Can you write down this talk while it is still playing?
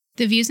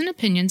The views and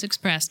opinions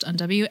expressed on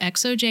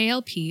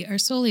WXOJLP are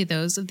solely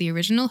those of the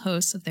original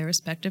hosts of their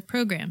respective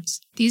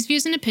programs. These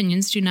views and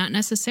opinions do not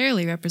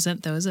necessarily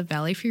represent those of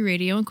Valley Free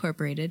Radio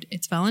Incorporated,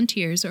 its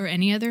volunteers, or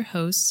any other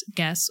hosts,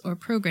 guests, or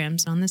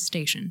programs on this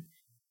station.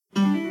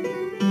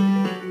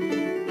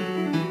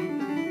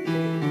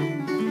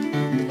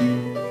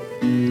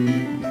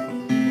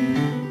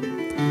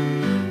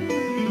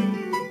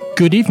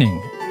 Good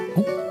evening,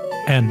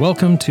 and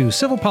welcome to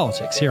Civil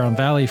Politics here on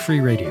Valley Free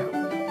Radio,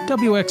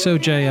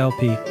 WXOJLP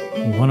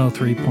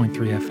 103.3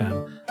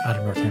 FM out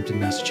of Northampton,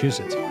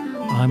 Massachusetts.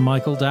 I'm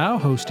Michael Dow,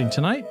 hosting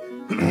tonight,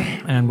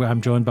 and I'm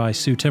joined by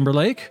Sue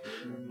Timberlake,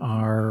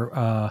 our,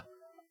 I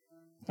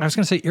was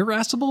going to say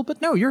irascible,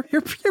 but no, you're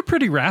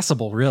pretty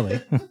irascible,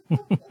 really.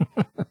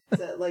 Is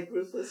that like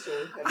ruthless or...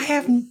 I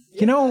haven't,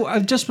 I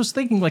just was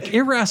thinking like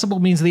irascible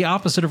means the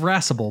opposite of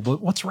irascible,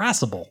 but what's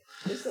irascible?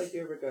 It's like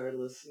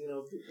irregardless,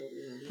 people.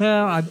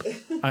 Well,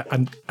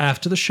 I'm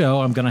after the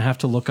show, I'm going to have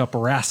to look up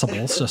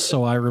irascible just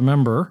so I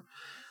remember,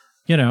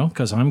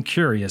 because I'm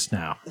curious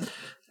now.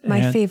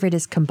 My favorite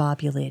is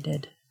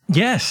combobulated.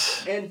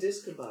 Yes. And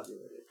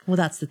discombobulated. Well,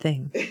 that's the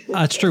thing.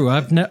 That's true. I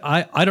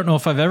don't know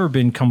if I've ever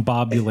been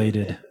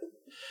combobulated.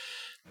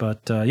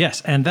 But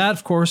yes, and that,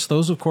 of course,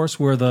 those, of course,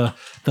 were the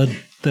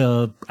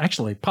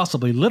actually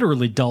possibly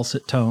literally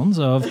dulcet tones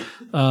of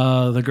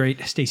the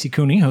great Stacey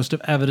Cooney, host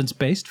of Evidence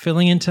Based,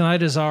 filling in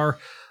tonight as our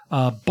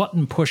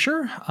button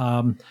pusher.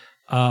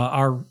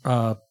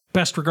 Our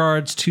best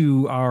regards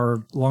to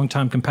our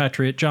longtime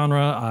compatriot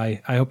Genre.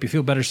 I hope you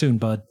feel better soon,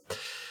 bud.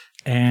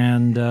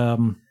 And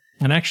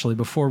actually,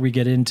 before we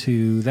get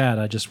into that,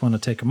 I just want to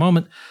take a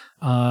moment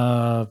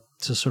to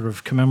sort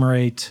of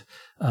commemorate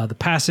the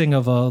passing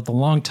of the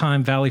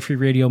longtime Valley Free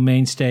Radio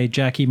mainstay,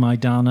 Jackie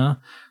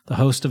Maidana, the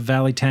host of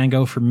Valley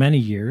Tango for many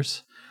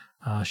years.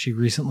 She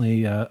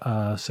recently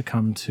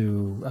succumbed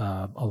to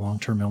a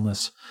long-term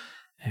illness,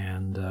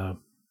 and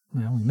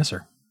we miss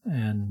her.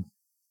 And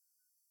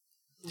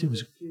she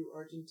was a few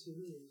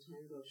Argentinian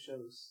tango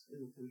shows in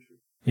the country.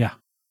 Yeah.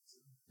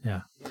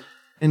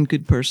 And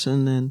good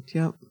person, and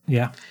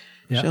yeah.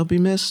 She'll be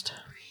missed.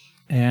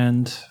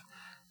 And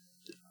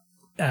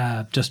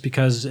just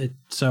because it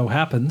so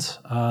happens,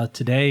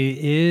 today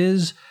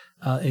is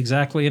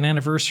exactly an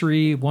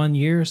anniversary 1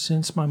 year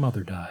since my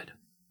mother died.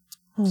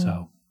 Oh,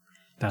 so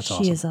that's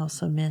awesome. She is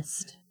also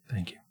missed.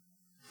 Thank you.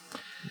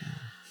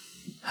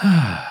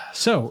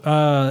 So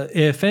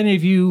if any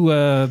of you,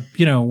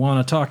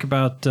 want to talk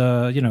about,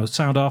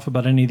 sound off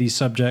about any of these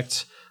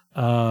subjects,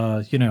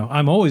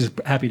 I'm always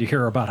happy to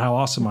hear about how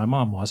awesome my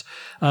mom was.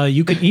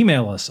 You can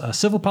email us,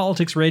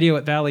 civilpoliticsradio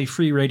at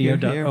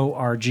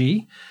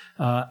valleyfreeradio.org.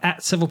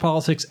 At Civil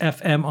Politics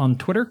FM on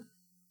Twitter,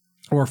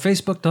 or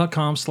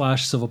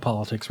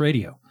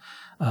facebook.com/civilpoliticsradio.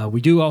 We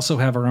do also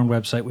have our own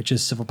website, which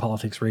is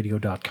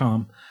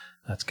civilpoliticsradio.com.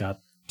 That's got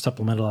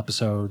supplemental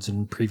episodes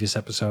and previous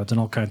episodes and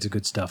all kinds of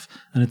good stuff.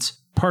 And it's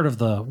part of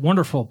the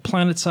wonderful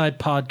Planetside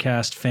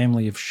podcast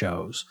family of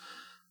shows.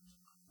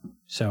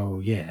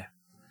 So, yeah.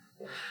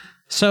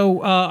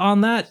 So, on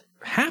that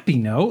happy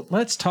note,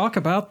 let's talk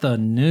about the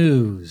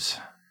news.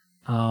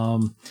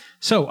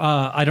 So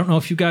I don't know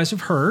if you guys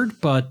have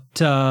heard, but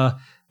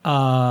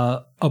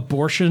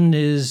abortion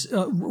is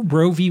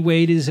Roe v.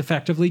 Wade is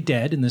effectively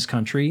dead in this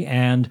country,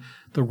 and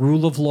the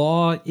rule of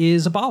law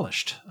is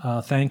abolished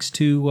thanks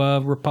to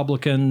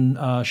Republican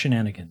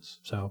shenanigans.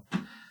 So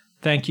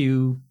thank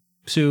you,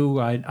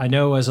 Sue. I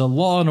know as a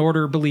Law and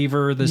Order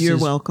believer, You're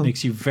welcome.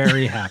 Makes you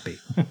very happy.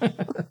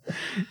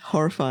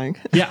 Horrifying.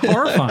 Yeah,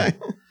 horrifying.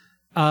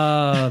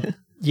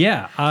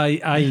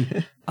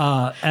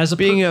 As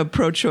being a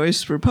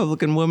pro-choice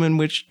Republican woman,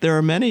 which there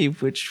are many,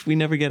 which we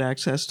never get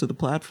access to the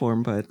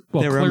platform, but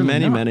there are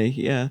many,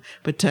 yeah.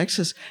 But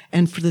Texas,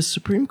 and for the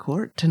Supreme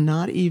Court to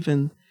not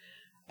even,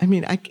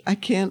 I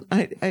can't,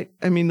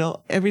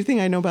 everything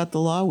I know about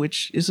the law,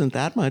 which isn't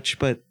that much,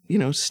 but,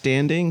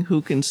 standing,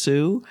 who can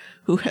sue,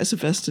 who has a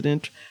vested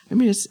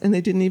interest, and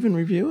they didn't even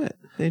review it.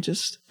 They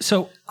just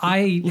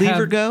leave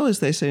or go, as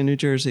they say in New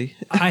Jersey.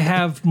 I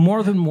have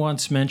more than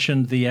once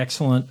mentioned the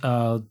excellent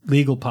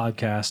legal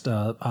podcast,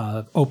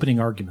 Opening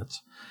Arguments,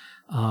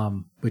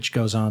 which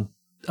goes on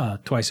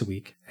twice a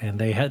week. And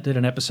they did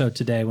an episode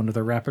today, one of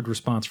their Rapid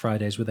Response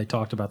Fridays, where they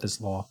talked about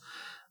this law.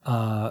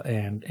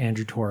 And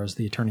Andrew Torres,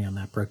 the attorney on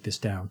that, broke this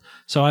down.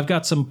 So I've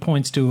got some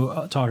points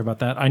to talk about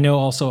that. I know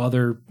also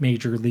other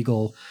major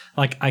legal,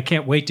 I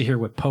can't wait to hear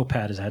what Pope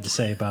had to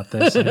say about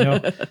this. I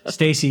know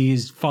Stacey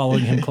is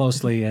following him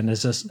closely, and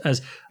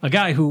as a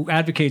guy who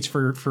advocates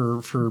for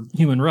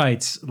human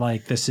rights,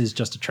 this is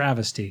just a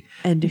travesty.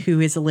 And who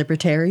is a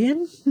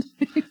libertarian?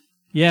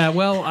 Yeah,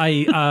 well,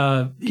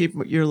 I keep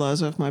your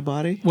laws off my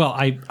body. Well,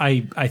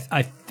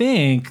 I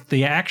think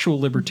the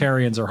actual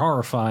libertarians are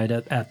horrified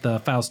at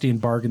the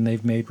Faustian bargain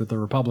they've made with the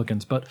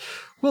Republicans, but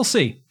we'll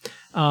see.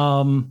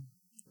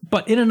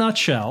 But in a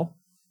nutshell,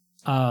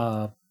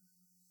 I'm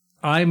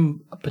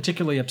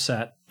particularly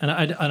upset, and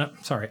I'm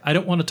sorry, I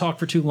don't want to talk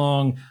for too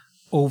long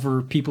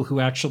over people who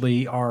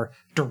actually are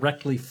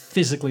directly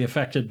physically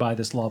affected by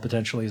this law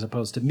potentially, as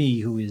opposed to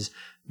me, who is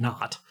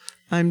not.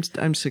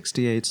 I'm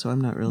 68, so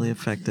I'm not really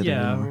affected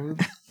anymore.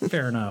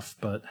 Fair enough,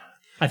 but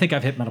I think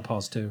I've hit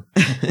menopause too.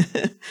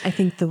 I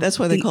think that's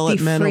why they call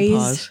it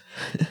menopause.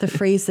 The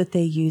phrase that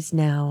they use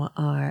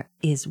now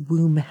is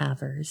womb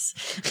havers.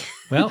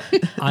 Well,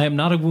 I am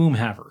not a womb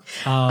haver.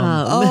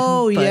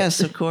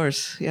 Yes, of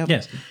course. Yep.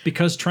 Yes,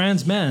 because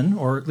trans men,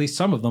 or at least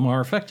some of them, are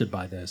affected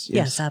by this.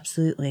 Yes,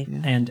 absolutely.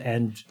 Yeah.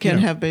 And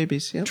can't have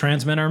babies. Yep.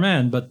 Trans men are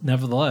men, but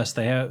nevertheless,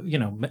 they have.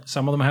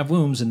 Some of them have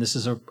wombs, and this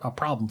is a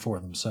problem for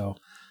them. So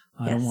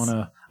I don't want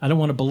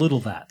to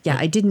belittle that. Yeah,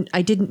 I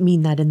didn't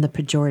mean that in the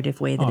pejorative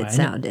way that it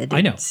sounded.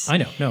 I know.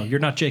 No, you're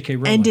not J.K.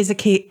 Rowling.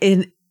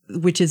 And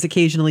which is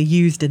occasionally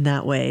used in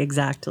that way,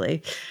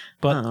 exactly.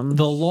 But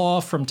the law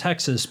from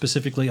Texas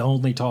specifically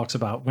only talks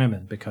about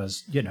women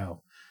because,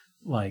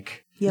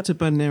 it's a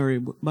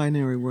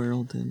binary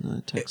world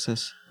in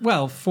Texas.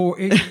 Well,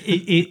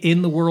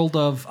 in the world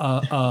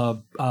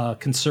of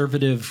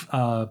conservative,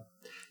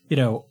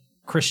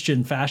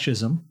 Christian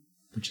fascism,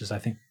 which is, I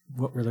think,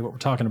 what we're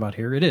talking about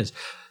here, it is.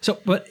 So,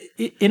 but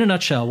in a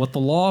nutshell, what the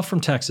law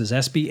from Texas,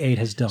 SB 8,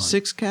 has done.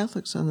 6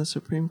 Catholics on the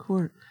Supreme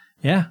Court.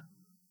 Yeah.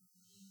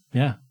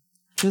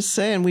 Just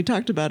saying, we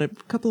talked about it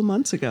a couple of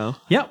months ago.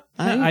 Yep.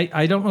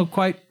 I don't know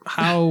quite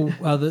how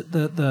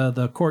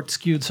the court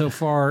skewed so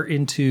far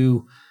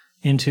into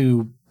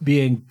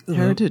being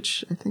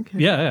Heritage, I think.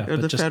 Yeah. Or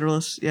the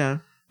Federalists, yeah.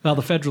 Well,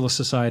 the Federalist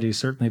Society is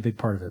certainly a big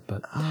part of it,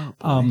 but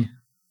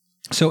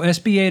so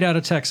SB 8 out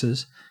of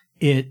Texas,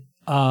 it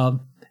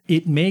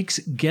makes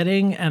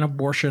getting an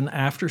abortion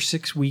after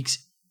 6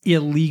 weeks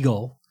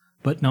illegal,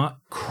 but not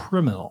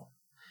criminal.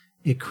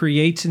 It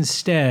creates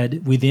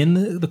instead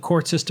within the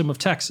court system of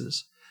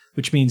Texas,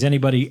 which means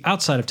anybody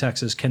outside of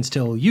Texas can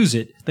still use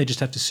it. They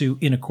just have to sue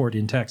in a court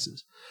in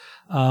Texas.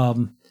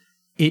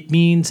 It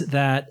means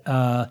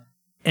that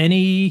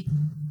any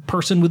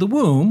person with a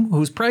womb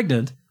who's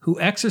pregnant who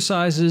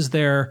exercises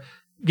their,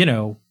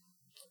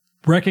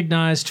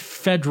 recognized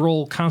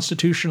federal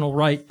constitutional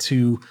right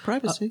to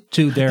privacy,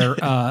 to their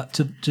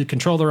to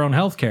control their own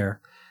health care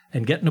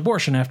and get an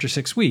abortion after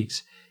 6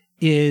 weeks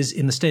is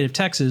in the state of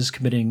Texas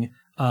committing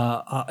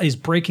is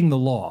breaking the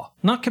law,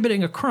 not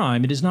committing a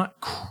crime. It is not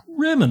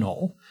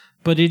criminal,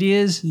 but it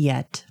is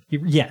yet,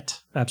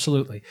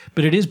 absolutely.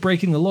 But it is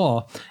breaking the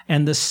law,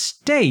 and the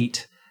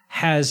state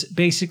has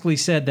basically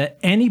said that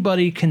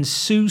anybody can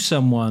sue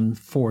someone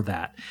for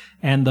that,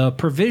 and the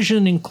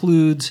provision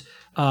includes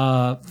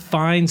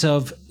fines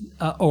of,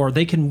 or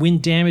they can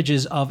win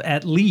damages of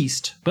at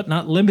least, but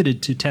not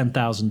limited to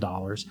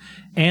 $10,000,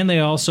 and they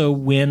also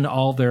win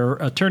all their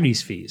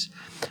attorney's fees.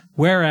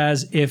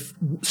 Whereas if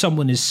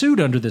someone is sued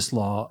under this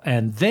law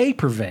and they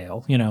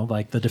prevail,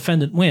 like the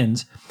defendant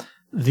wins,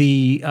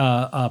 the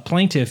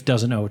plaintiff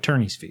doesn't owe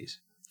attorney's fees.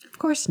 Of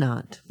course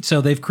not. So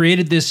they've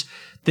created this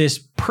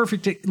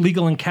perfect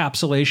legal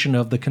encapsulation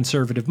of the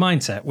conservative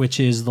mindset, which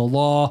is the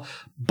law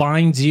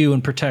binds you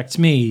and protects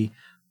me,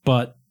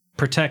 but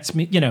protects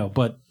me,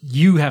 but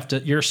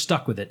you're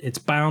stuck with it. It's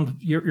bound,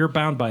 you're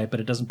bound by it, but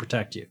it doesn't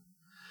protect you.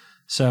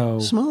 So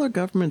smaller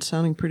government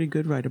sounding pretty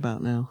good right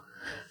about now.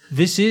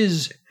 This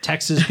is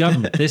Texas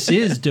government. This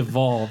is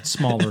devolved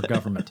smaller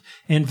government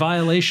in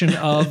violation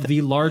of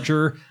the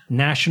larger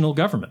national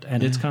government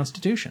and its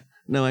constitution.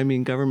 No, I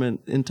mean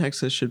government in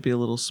Texas should be a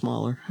little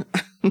smaller.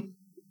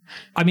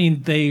 I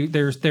mean,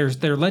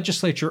 their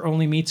legislature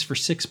only meets for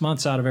 6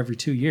 months out of every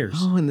 2 years.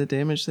 Oh, and the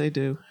damage they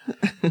do.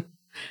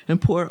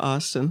 And poor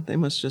Austin, they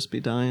must just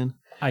be dying.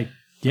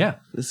 The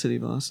city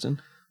of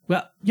Austin.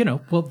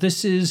 Well,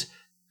 this is,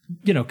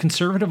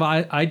 conservative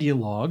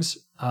ideologues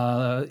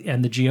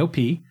and the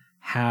GOP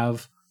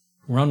have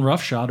run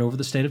roughshod over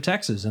the state of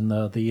Texas and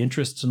the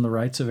interests and the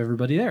rights of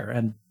everybody there.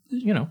 And,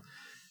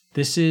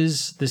 this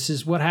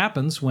is what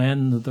happens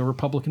when the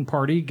Republican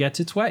Party gets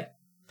its way.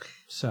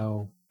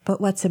 So,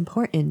 but what's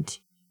important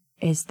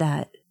is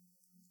that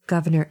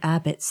Governor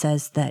Abbott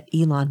says that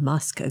Elon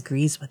Musk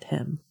agrees with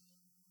him.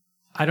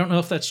 I don't know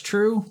if that's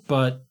true,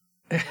 but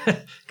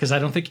because I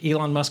don't think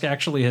Elon Musk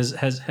actually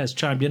has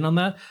chimed in on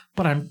that.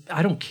 But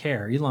I don't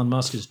care. Elon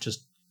Musk is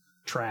just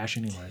trash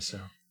anyway. So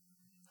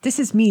this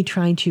is me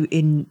trying to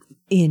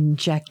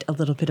inject a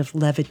little bit of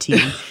levity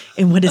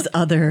in what is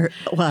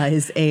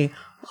otherwise a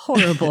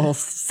horrible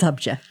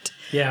subject.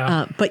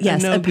 Yeah. But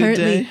yes,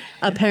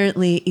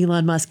 apparently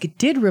Elon Musk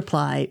did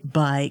reply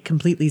by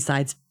completely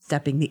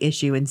sidestepping the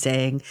issue and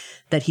saying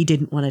that he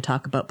didn't want to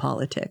talk about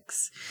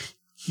politics.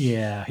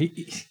 Yeah.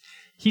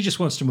 He just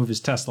wants to move his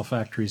Tesla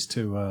factories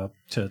to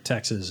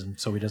Texas, and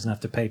so he doesn't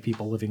have to pay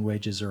people living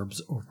wages or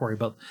worry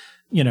about,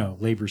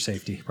 labor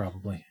safety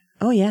probably.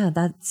 Oh yeah,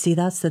 that's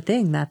the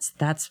thing.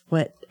 That's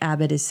what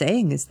Abbott is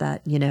saying, is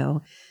that,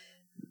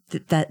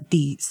 that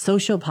the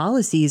social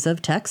policies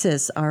of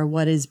Texas are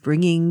what is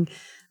bringing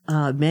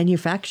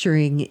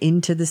manufacturing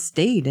into the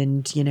state,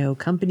 and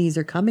companies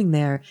are coming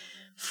there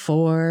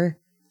for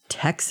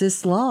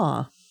Texas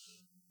law.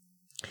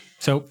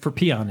 So for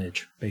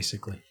peonage,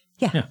 basically.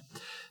 Yeah.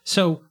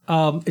 So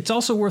it's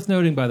also worth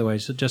noting, by the way,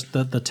 so just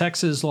the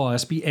Texas law,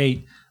 SB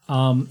 8,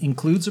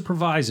 includes a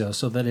proviso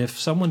so that if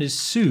someone is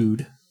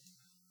sued,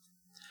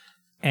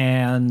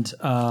 and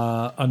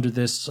under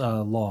this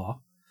law,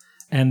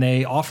 and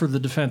they offer the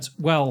defense,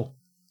 well,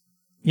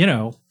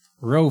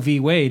 Roe v.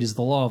 Wade is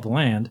the law of the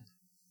land.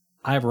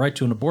 I have a right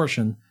to an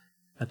abortion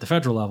at the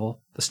federal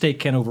level. The state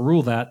can't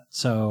overrule that,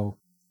 so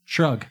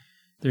shrug.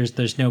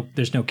 There's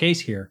no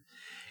case here.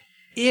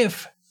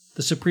 If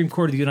the Supreme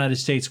Court of the United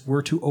States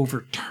were to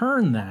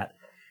overturn that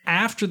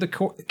after the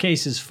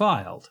case is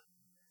filed,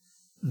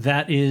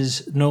 that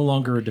is no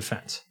longer a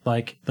defense.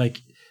 Like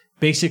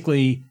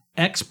basically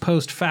ex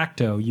post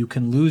facto, you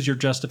can lose your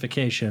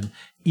justification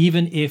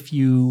even if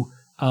you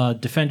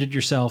defended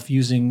yourself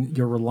using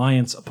your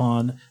reliance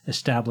upon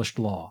established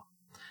law,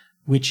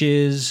 which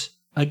is,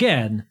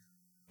 again,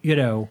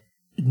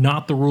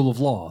 not the rule of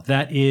law.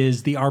 That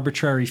is the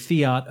arbitrary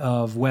fiat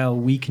of, well,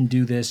 we can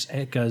do this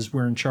because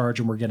we're in charge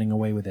and we're getting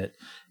away with it.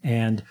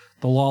 And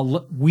the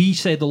law, we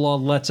say the law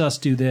lets us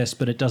do this,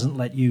 but it doesn't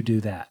let you do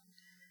that.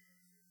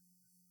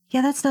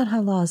 Yeah, that's not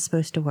how law is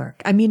supposed to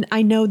work. I mean,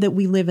 I know that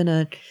we live in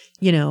a,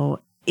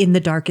 in the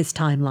darkest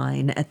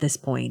timeline at this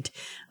point.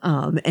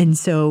 And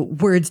so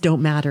words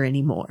don't matter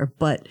anymore,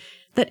 but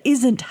that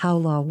isn't how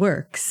law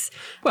works.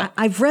 Well,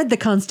 I've read the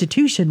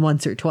Constitution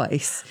once or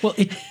twice. Well,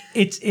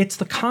 it's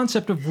the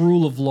concept of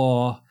rule of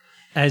law,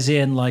 as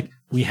in, like,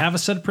 we have a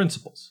set of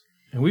principles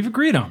and we've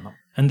agreed on them,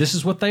 and this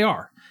is what they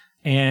are.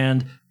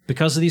 And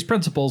because of these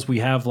principles, we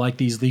have like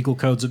these legal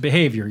codes of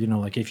behavior.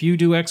 Like if you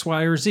do X,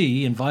 Y, or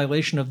Z in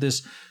violation of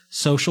this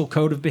social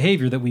code of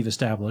behavior that we've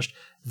established,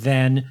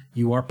 then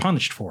you are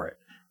punished for it,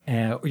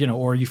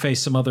 or you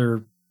face some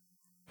other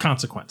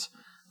consequence.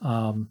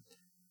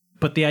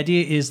 But the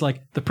idea is,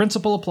 like, the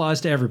principle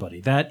applies to everybody.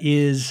 That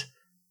is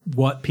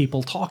what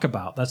people talk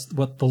about. That's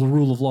what the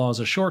rule of law is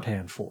a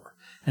shorthand for.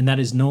 And that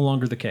is no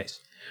longer the case.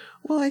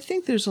 Well, I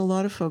think there's a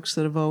lot of folks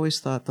that have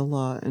always thought the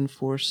law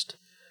enforced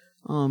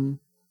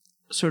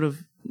sort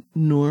of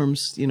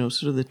norms,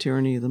 sort of the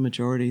tyranny of the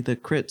majority, the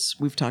crits.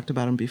 We've talked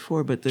about them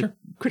before, but the Sure.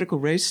 critical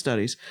race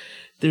studies,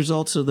 there's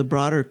also the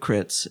broader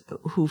crits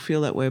who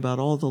feel that way about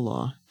all the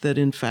law, that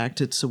in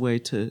fact it's a way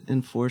to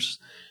enforce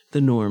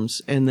the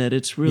norms, and that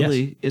it's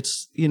really,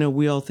 it's,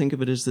 we all think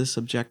of it as this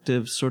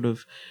objective sort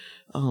of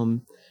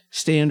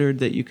standard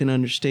that you can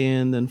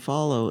understand and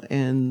follow.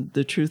 And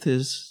the truth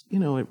is,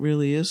 it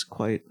really is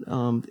quite,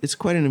 it's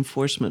quite an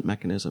enforcement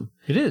mechanism.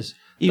 It is.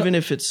 Even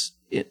if it's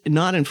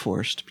not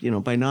enforced,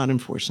 by not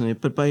enforcing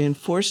it, but by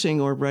enforcing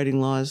or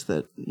writing laws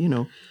that,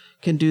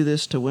 can do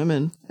this to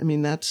women. I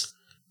mean, that's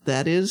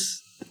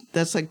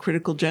like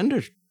critical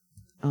gender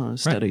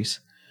studies.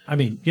 Right. I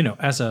mean,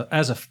 as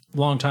a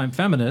longtime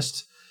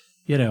feminist,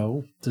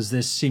 does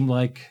this seem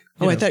like...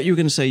 I thought you were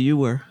going to say you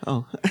were.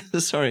 Oh,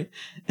 sorry.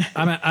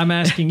 I'm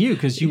asking you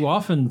because you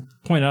often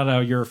point out how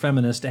you're a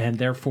feminist and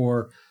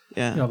therefore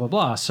blah, blah,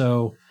 blah.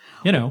 So,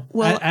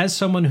 well, as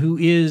someone who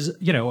is,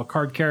 a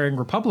card-carrying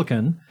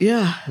Republican,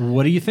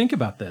 what do you think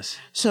about this?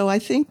 So I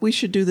think we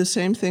should do the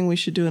same thing we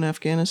should do in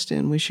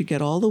Afghanistan. We should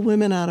get all the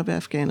women out of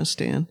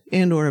Afghanistan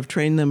and or have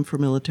trained them for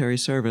military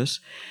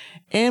service.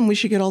 And we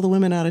should get all the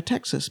women out of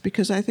Texas,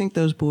 because I think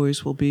those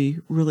boys will be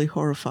really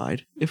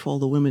horrified if all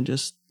the women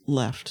just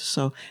left.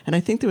 So, and I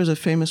think there was a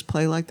famous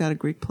play like that, a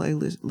Greek play,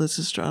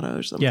 Lysistrata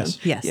or something.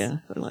 Yes. Yeah,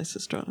 or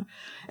Lysistrata.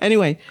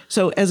 Anyway,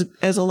 so as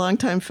a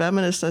longtime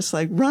feminist, that's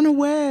like, run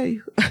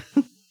away.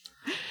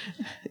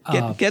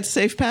 Get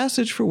safe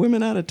passage for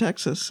women out of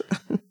Texas.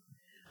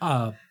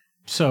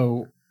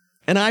 So,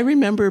 and I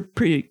remember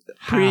pre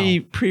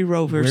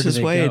Roe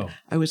versus Wade, go?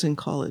 I was in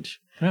college.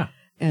 Yeah.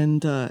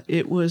 And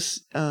it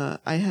was,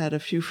 I had a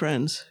few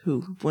friends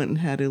who went and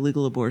had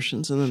illegal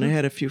abortions, and then I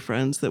had a few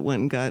friends that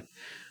went and got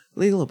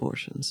legal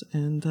abortions.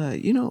 And,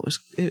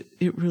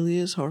 it really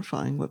is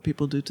horrifying what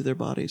people do to their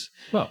bodies.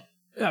 Well,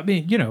 I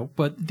mean,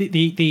 but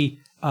the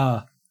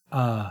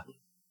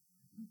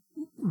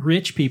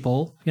rich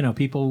people,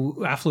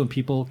 affluent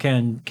people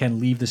can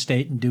leave the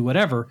state and do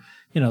whatever,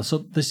 so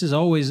this is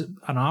always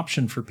an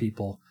option for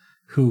people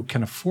who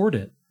can afford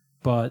it.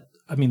 But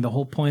I mean, the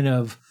whole point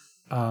of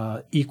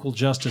equal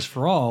justice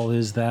for all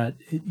is that,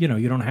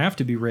 you don't have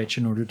to be rich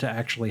in order to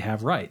actually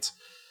have rights.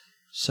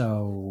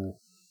 So,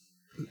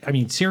 I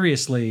mean,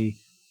 seriously,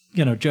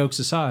 jokes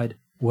aside,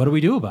 what do we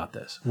do about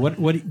this?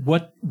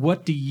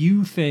 What do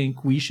you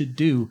think we should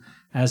do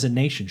as a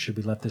nation? Should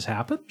we let this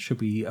happen? Should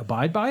we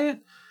abide by it?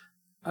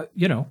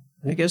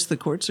 I guess the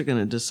courts are going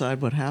to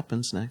decide what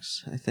happens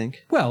next, I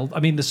think. Well, I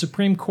mean, the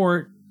Supreme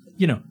Court,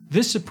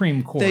 this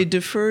Supreme Court. They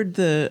deferred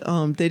they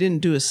didn't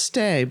do a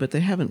stay, but they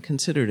haven't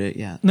considered it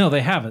yet. No,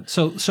 they haven't.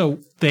 So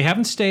they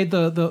haven't stayed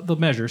the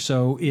measure,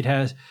 so it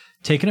has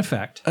taken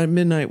effect. At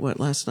midnight,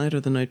 last night or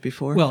the night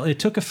before? Well, it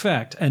took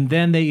effect, and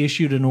then they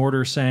issued an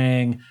order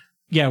saying,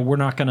 we're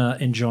not going to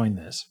enjoin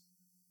this.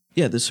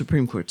 Yeah, the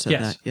Supreme Court said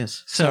that,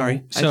 yes.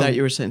 Sorry, I thought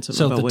you were saying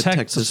something about what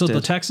Texas did. So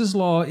the Texas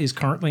law is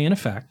currently in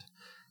effect,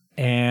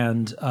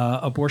 and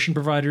abortion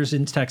providers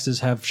in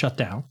Texas have shut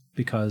down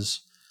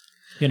because,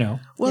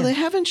 Well, they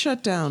haven't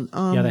shut down.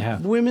 They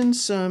have.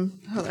 Women's, I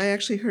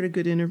actually heard a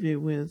good interview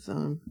with,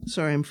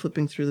 sorry, I'm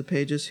flipping through the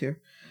pages here.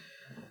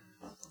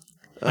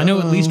 I know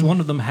at least one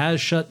of them has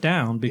shut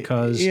down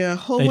because they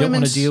don't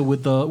want to deal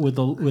with the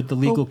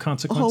legal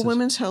consequences. Whole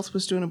Women's Health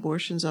was doing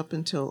abortions up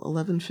until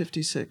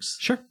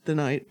 11:56 the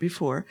night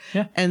before.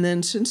 Yeah. And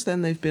then since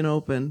then they've been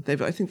open.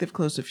 I think they've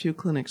closed a few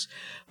clinics.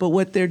 But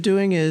what they're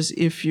doing is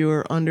if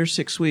you're under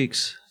 6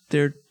 weeks,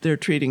 they're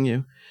treating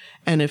you.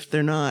 And if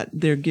they're not,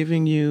 they're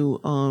giving you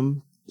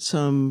an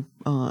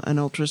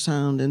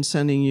ultrasound and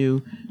sending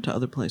you to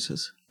other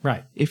places.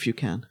 Right. If you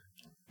can.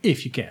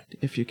 If you can.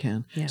 If you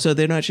can. Yeah. So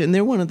they're not, and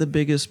they're one of the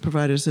biggest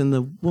providers. And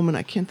the woman,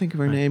 I can't think of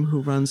her name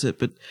who runs it,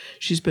 but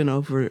she's been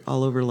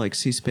all over like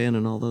C-SPAN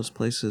and all those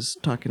places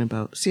talking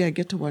about, see, I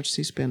get to watch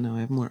C-SPAN now. I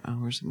have more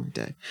hours in my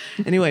day.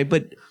 Anyway,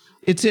 but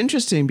it's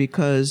interesting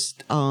because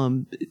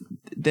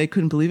they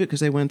couldn't believe it because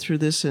they went through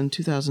this in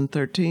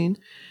 2013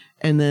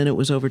 and then it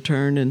was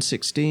overturned in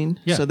 2016.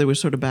 Yeah. So they were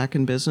sort of back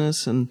in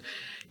business. And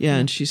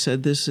and she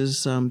said, this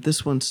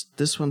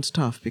one's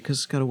tough because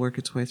it's got to work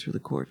its way through the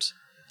courts.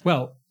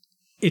 Well,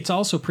 it's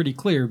also pretty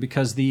clear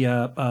because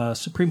the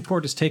Supreme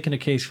Court has taken a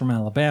case from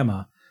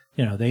Alabama.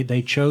 You know,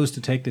 they chose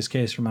to take this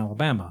case from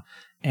Alabama,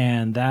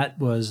 and that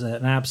was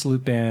an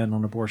absolute ban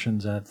on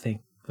abortions. I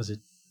think, was it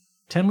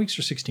 10 weeks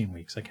or 16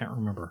 weeks? I can't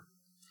remember.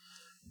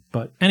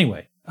 But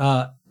anyway,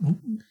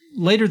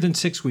 later than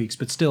 6 weeks,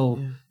 but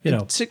still,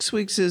 6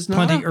 weeks is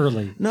not plenty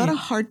early. Not a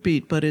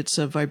heartbeat, but it's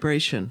a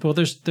vibration. Well,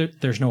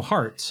 there's no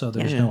heart, so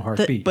there's no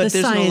heartbeat. But the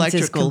there's science an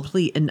electrical, is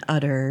complete and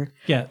utterly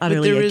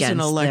there is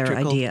against an their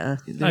idea.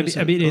 There's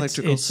I mean, an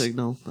electrical it's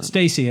signal.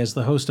 Stacy, as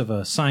the host of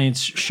a science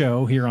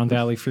show here on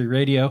Valley Free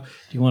Radio, do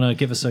you want to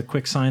give us a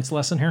quick science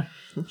lesson here?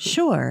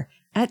 Sure.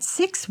 At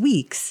 6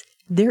 weeks,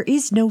 there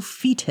is no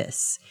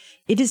fetus.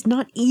 It is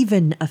not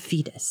even a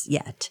fetus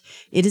yet.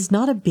 It is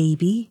not a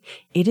baby.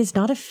 It is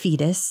not a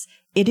fetus.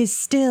 It is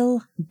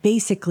still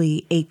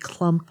basically a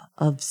clump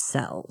of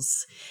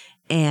cells.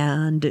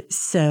 And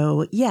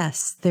so,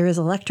 yes, there is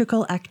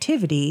electrical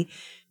activity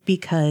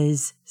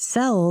because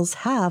cells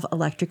have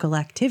electrical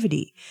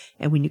activity.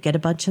 And when you get a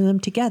bunch of them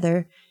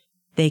together,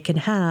 they can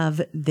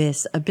have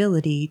this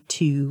ability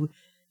to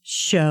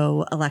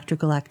show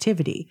electrical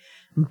activity.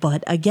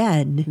 But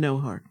again, No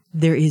heart.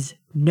 there is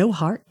no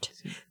heart.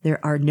 There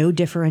are no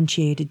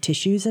differentiated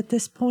tissues at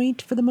this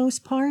point for the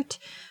most part.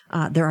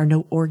 There are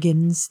no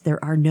organs.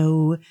 There are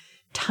no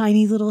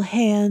tiny little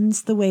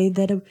hands the way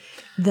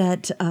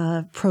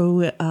that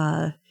pro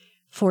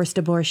forced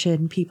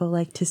abortion people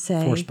like to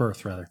say. Forced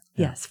birth, rather.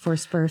 Yeah. Yes,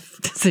 forced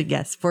birth.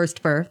 Yes,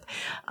 forced birth.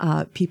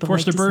 People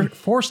Forced like to say.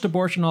 Forced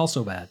abortion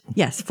also bad.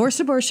 Yes, forced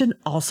abortion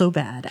also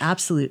bad.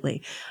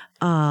 Absolutely.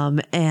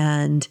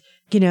 And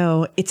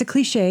it's a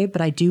cliche,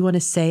 but I do want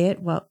to say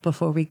it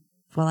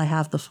while I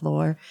have the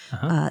floor,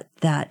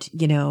 that,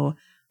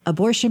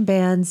 abortion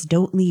bans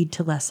don't lead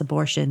to less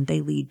abortion.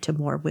 They lead to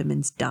more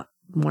women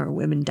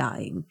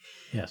dying.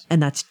 Yes.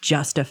 And that's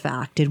just a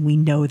fact. And we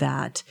know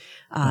that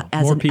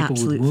as more an people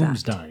absolute with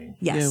wombs fact. dying.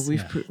 Yes. Yeah,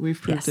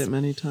 we've proved it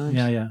many times.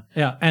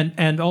 Yeah.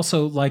 And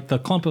also, like, the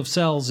clump of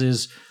cells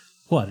is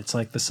what? It's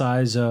like the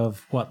size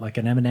of what, like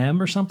an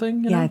M&M or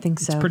something? Yeah, I think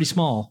so. It's pretty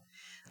small.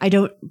 I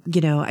don't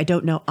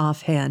know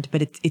offhand,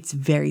 but it's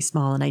very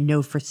small. And I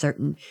know for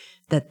certain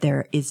that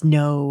there is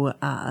no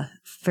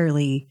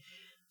fairly,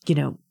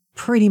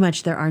 pretty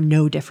much there are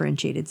no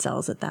differentiated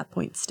cells at that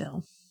point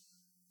still.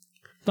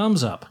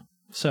 Thumbs up.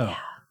 So,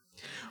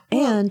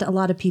 And a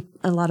lot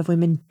of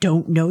women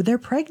don't know they're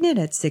pregnant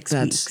at 6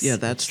 weeks. Yeah,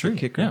 that's the true.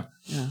 kicker. Yeah.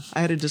 Yeah.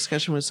 I had a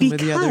discussion with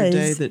somebody the other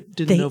day that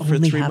didn't know for 3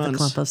 they only have months. a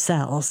clump of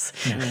cells.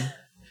 Yeah.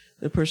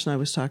 The person I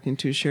was talking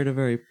to shared a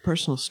very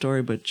personal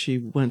story, but she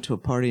went to a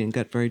party and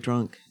got very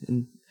drunk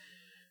and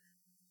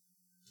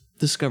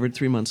discovered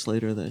 3 months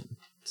later that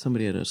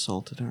somebody had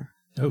assaulted her.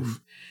 oof.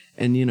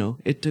 And,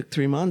 it took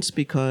 3 months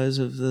because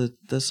of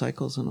the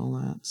cycles and all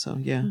that. So,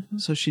 yeah. Mm-hmm.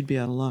 So she'd be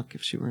out of luck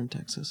if she were in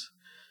Texas.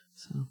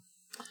 So.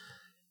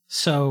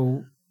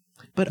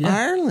 But yeah.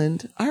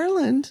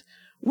 Ireland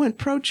went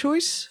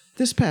pro-choice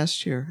this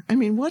past year. I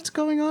mean, what's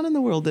going on in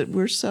the world that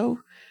we're so...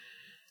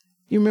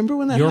 You remember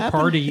when that happened? Your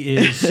party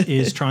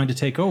is trying to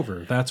take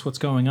over. That's what's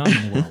going on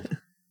in the world.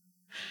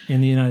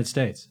 In the United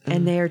States.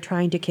 And they are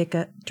trying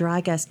to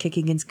drag us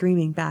kicking and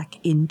screaming back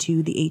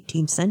into the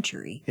 18th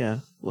century.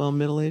 Yeah. Well,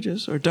 Middle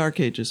Ages or Dark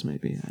Ages,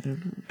 maybe. I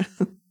don't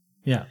know.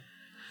 Yeah.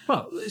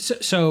 Well,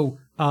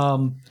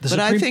 but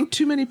I think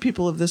too many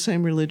people of the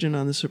same religion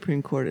on the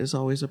Supreme Court is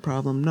always a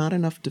problem. Not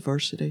enough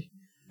diversity.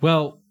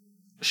 Well,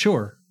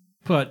 sure.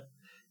 But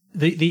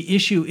the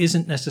issue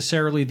isn't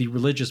necessarily the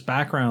religious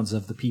backgrounds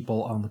of the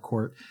people on the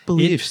court.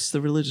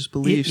 The religious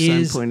beliefs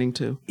I'm pointing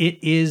to.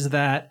 It is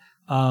that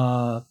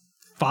 5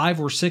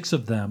 or 6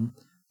 of them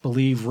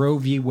believe Roe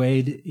v.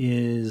 Wade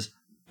is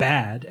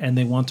bad and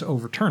they want to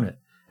overturn it.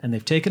 And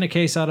they've taken a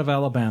case out of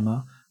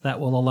Alabama that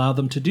will allow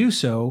them to do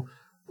so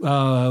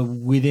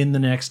within the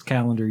next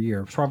calendar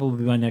year,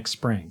 probably by next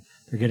spring.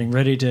 They're getting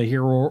ready to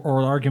hear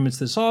oral arguments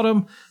this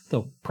autumn.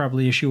 They'll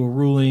probably issue a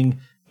ruling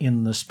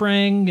in the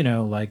spring,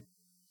 like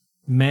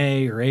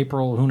May or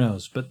April, who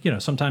knows, but,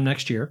 sometime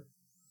next year.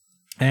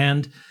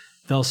 And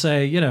they'll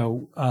say,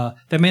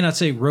 they may not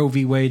say Roe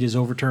v. Wade is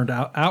overturned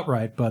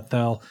outright, but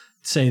they'll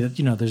say that,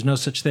 there's no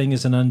such thing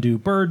as an undue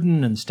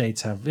burden and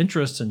states have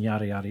interests and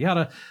yada, yada,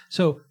 yada.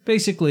 So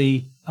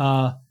basically,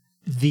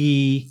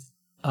 we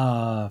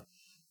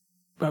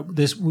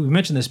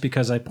mentioned this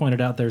because I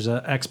pointed out there's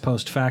a ex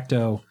post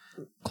facto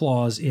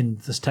clause in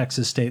this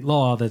Texas state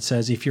law that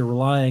says if you're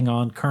relying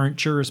on current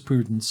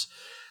jurisprudence,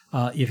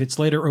 if it's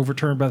later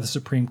overturned by the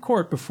Supreme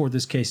Court before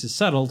this case is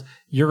settled,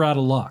 you're out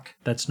of luck.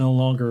 That's no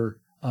longer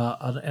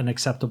an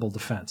acceptable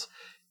defense,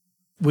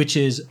 which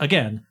is,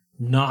 again,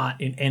 not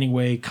in any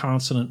way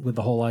consonant with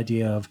the whole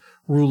idea of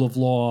rule of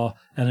law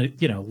and,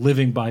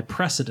 living by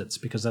precedents,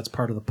 because that's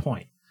part of the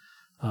point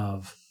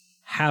of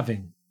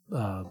having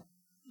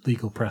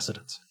legal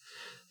precedents.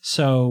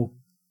 So,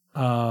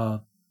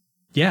 so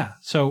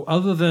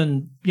other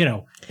than,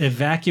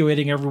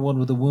 evacuating everyone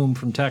with a womb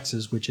from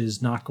Texas, which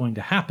is not going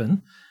to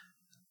happen,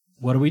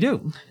 what do we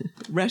do?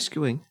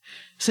 Rescuing.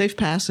 Safe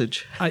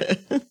passage.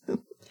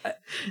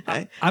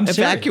 I'm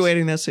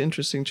evacuating. Serious. That's an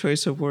interesting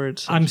choice of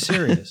words. I'm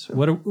serious.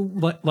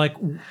 Like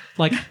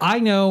I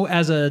know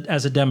as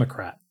a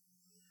Democrat,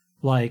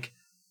 we're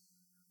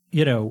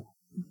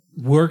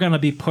going to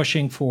be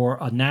pushing for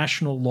a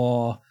national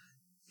law,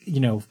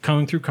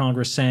 coming through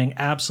Congress saying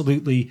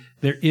absolutely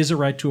there is a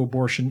right to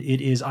abortion.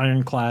 It is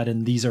ironclad,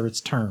 and these are its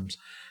terms.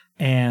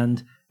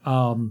 And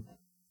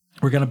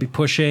we're going to be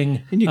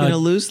pushing. And you're going to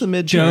lose the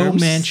midterms. Joe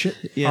Manchin.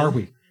 Yeah. Are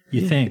we?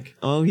 You think?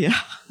 Oh yeah.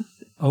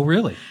 Oh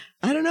really?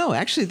 I don't know.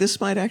 Actually, this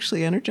might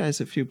actually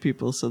energize a few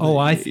people. So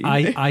I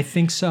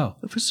think so.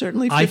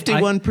 Certainly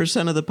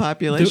 51% of the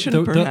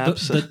population,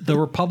 perhaps. The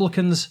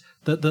Republicans,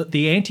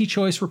 the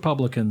anti-choice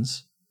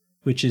Republicans,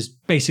 which is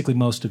basically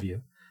most of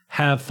you,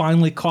 have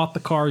finally caught the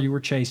car you were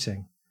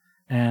chasing.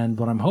 And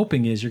what I'm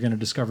hoping is you're going to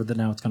discover that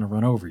now it's going to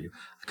run over you.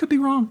 I could be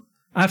wrong.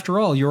 After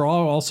all, you're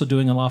all also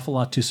doing an awful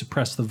lot to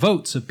suppress the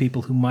votes of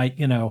people who might,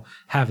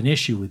 have an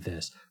issue with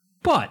this.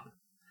 But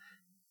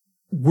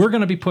we're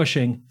going to be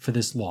pushing for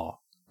this law.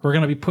 We're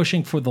going to be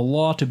pushing for the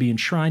law to be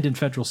enshrined in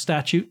federal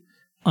statute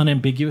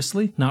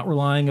unambiguously, not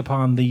relying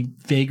upon the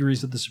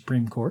vagaries of the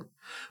Supreme Court.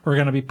 We're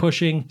going to be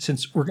pushing,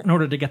 in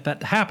order to get that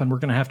to happen, we're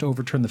going to have to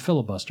overturn the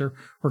filibuster.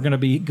 We're going to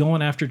be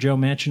going after Joe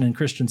Manchin and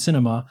Kyrsten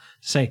Sinema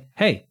to say,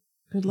 hey,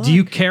 do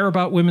you care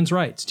about women's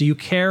rights? Do you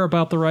care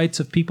about the rights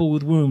of people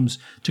with wombs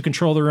to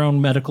control their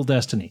own medical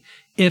destiny?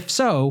 If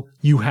so,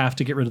 you have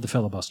to get rid of the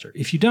filibuster.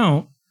 If you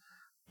don't,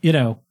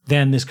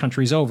 then this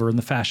country's over and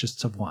the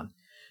fascists have won.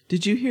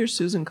 Did you hear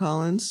Susan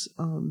Collins?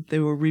 They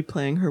were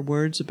replaying her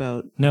words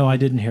about... No, I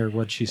didn't hear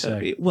what she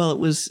said. They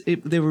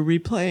were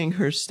replaying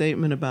her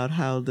statement about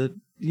how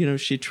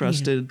she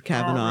trusted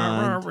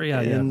Kavanaugh.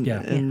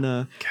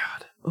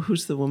 God.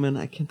 Who's the woman?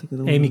 I can't think of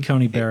the woman. Amy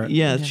Coney Barrett.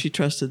 Yeah, she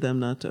trusted them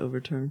not to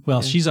overturn.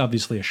 Well, she's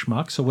obviously a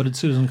schmuck. So what did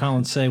Susan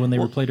Collins say when they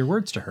replayed her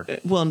words to her?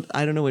 Well,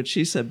 I don't know what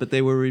she said, but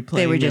they were replaying.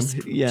 They were just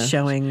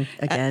showing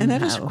again. And I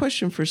have a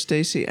question for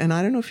Stacey, and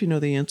I don't know if you know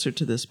the answer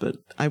to this, but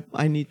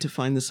I need to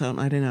find this out,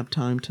 and I didn't have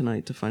time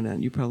tonight to find out,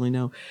 and you probably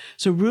know.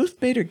 So Ruth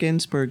Bader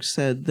Ginsburg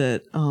said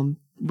that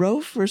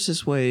Roe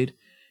versus Wade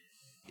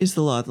is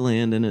the law of the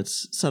land and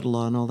it's settled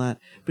law and all that.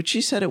 But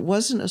she said it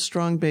wasn't a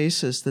strong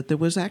basis, that there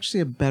was actually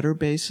a better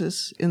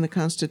basis in the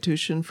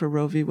Constitution for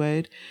Roe v.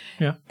 Wade.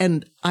 Yeah.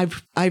 And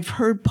I've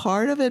heard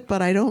part of it,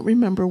 but I don't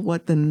remember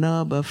what the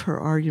nub of her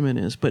argument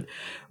is. But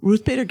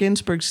Ruth Bader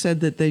Ginsburg said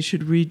that they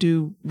should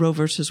redo Roe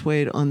versus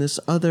Wade on this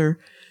other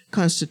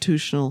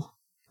constitutional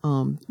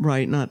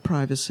right, not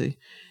privacy.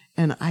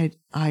 And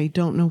I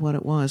don't know what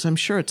it was. I'm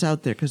sure it's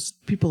out there because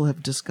people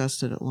have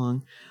discussed it at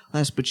long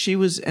last. But she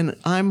was, and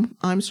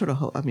I'm sort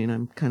of,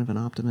 I'm kind of an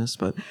optimist,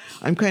 but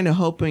I'm kind of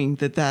hoping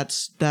that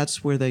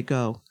that's where they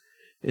go,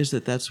 is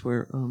that's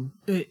where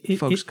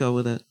folks go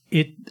with it.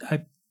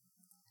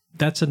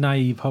 That's a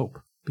naive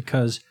hope,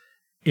 because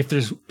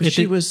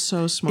she was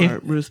so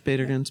smart, Ruth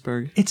Bader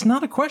Ginsburg. It's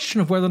not a question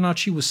of whether or not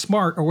she was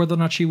smart or whether or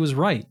not she was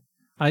right.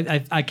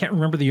 I can't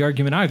remember the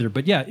argument either,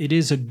 but yeah, it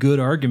is a good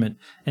argument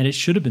and it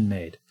should have been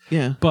made.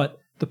 Yeah. But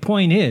the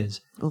point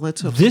is, let's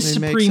hope this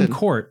Supreme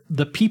Court,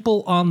 the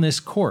people on this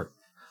court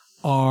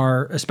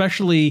are,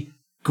 especially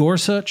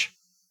Gorsuch,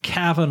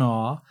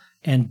 Kavanaugh,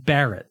 and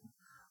Barrett,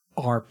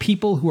 are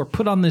people who are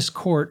put on this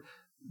court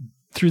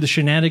through the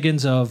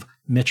shenanigans of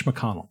Mitch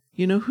McConnell.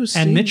 You know who's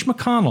Mitch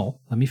McConnell,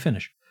 let me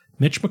finish.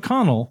 Mitch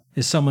McConnell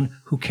is someone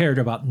who cared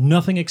about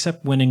nothing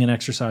except winning and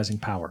exercising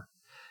power.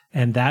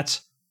 And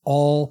that's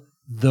all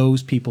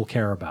those people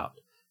care about.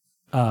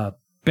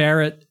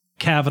 Barrett,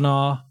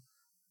 Kavanaugh,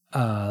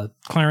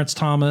 Clarence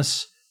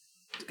Thomas,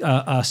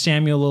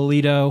 Samuel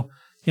Alito,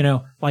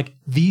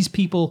 these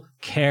people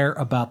care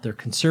about their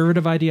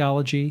conservative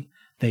ideology.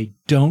 They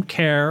don't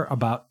care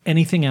about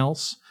anything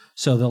else.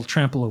 So they'll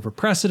trample over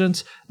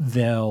precedents.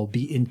 They'll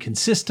be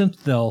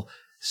inconsistent. They'll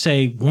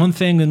say one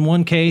thing in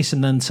one case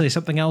and then say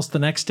something else the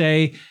next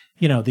day,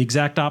 the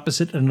exact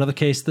opposite in another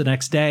case the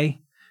next day,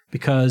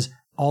 because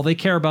all they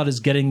care about is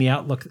getting the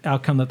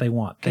outcome that they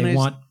want. They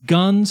want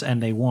guns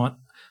and they want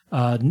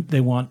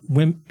They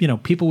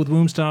want people with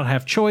wombs to not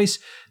have choice.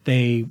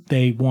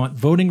 They want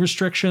voting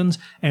restrictions,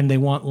 and they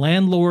want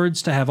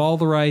landlords to have all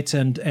the rights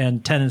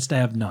and tenants to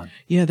have none.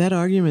 Yeah, that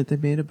argument they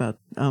made about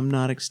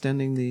not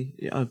extending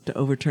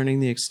overturning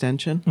the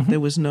extension, there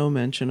was no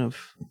mention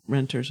of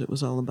renters. It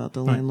was all about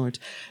the landlords.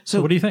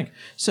 So what do you think?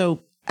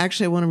 So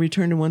actually, I want to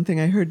return to one thing.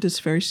 I heard this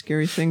very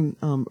scary thing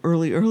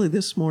early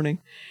this morning.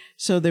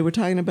 So they were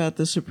talking about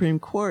the Supreme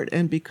Court,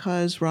 and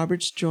because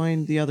Roberts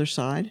joined the other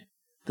side,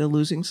 the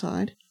losing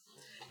side,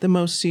 the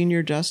most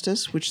senior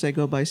justice, which they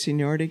go by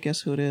seniority,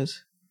 guess who it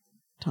is?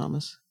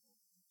 Thomas.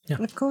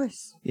 Yeah. Of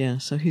course. Yeah,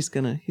 so he's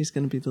gonna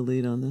be the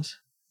lead on this.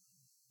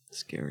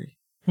 Scary.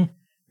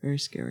 Very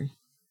scary.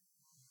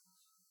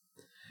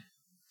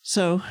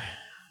 So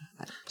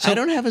I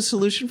don't have a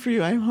solution for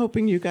you. I'm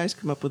hoping you guys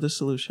come up with a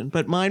solution.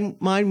 But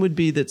mine would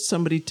be that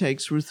somebody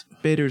takes Ruth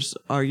Bader's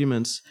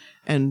arguments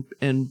and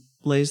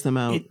lays them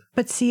out.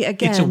 But see,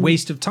 again, it's a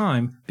waste of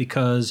time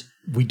because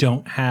we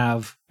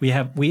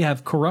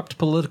have corrupt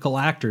political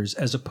actors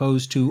as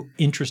opposed to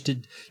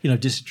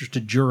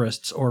disinterested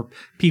jurists or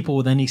people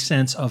with any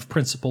sense of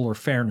principle or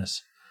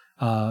fairness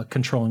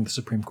controlling the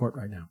Supreme Court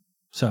right now.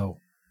 So,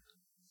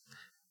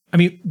 I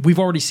mean, we've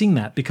already seen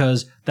that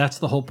because that's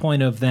the whole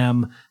point of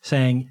them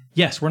saying,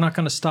 yes, we're not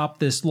going to stop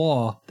this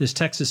law, this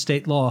Texas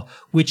state law,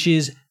 which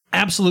is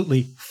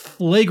absolutely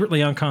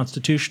flagrantly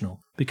unconstitutional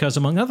because,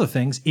 among other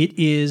things, it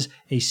is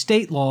a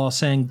state law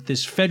saying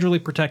this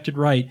federally protected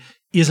right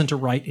isn't a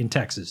right in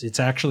Texas. It's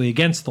actually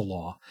against the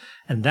law.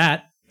 And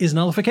that is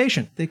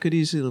nullification. They could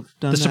easily have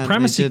done that. The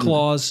Supremacy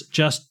Clause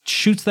just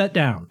shoots that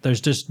down. There's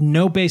just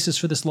no basis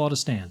for this law to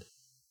stand.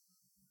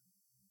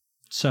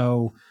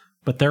 So,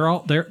 but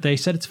they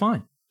said it's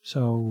fine.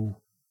 So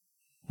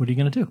what are you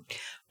going to do?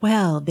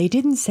 Well, they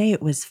didn't say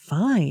it was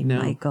fine,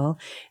 Michael.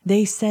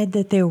 They said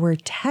that there were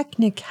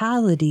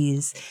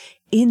technicalities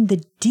in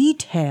the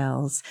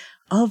details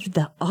of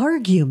the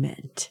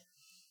argument.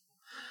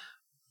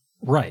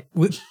 Right.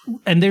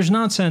 And there's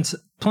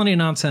plenty of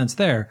nonsense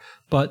there.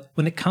 But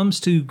when it comes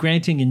to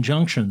granting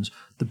injunctions,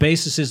 the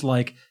basis is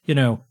like,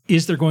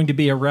 is there going to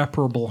be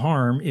irreparable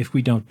harm if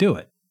we don't do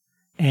it?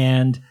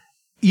 And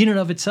in and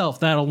of itself,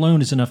 that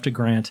alone is enough to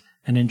grant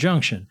an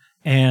injunction.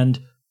 And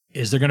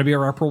is there going to be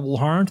irreparable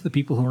harm to the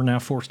people who are now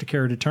forced to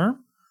carry to term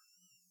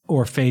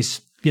or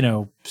face,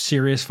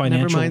 serious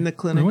financial Never mind the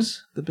clinics, ruin?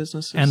 the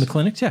businesses. And the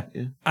clinics, yeah.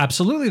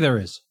 Absolutely there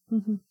is.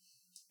 Mm-hmm.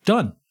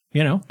 Done.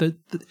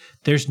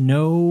 There's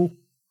no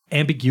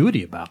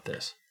ambiguity about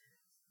this.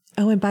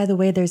 Oh, and by the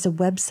way, there's a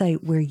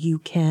website where you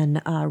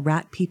can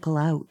rat people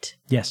out.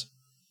 Yes.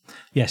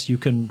 Yes, you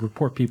can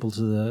report people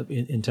to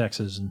in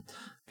Texas and,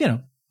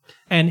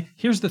 and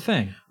here's the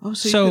thing. Oh,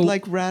 so you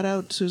could rat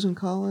out Susan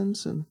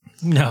Collins?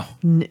 No.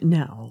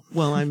 No.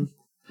 Well, I'm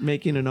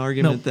making an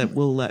argument that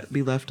will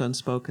be left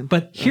unspoken.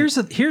 But here's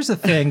a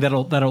thing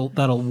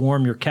that'll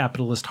warm your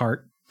capitalist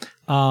heart.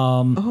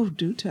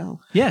 Do tell.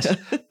 Yes.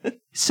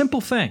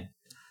 Simple thing.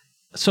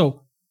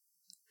 So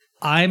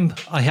I'm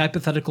a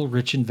hypothetical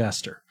rich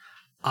investor.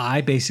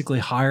 I basically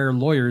hire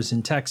lawyers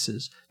in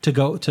Texas to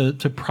go to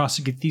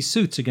prosecute these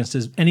suits against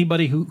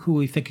anybody who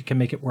we think can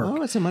make it work.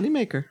 Oh, it's a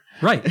moneymaker.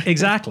 Right,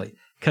 exactly.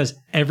 Because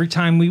every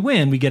time we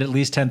win, we get at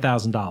least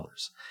 $10,000.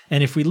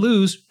 And if we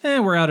lose,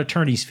 we're out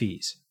attorney's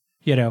fees.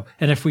 And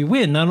if we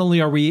win, not only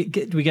do we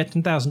get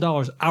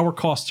 $10,000, our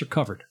costs are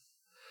covered.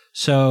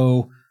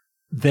 So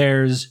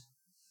there's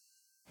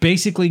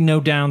basically no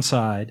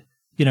downside,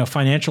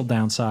 financial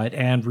downside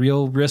and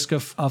real risk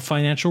of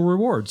financial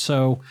reward.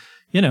 So,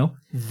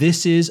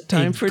 this is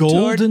a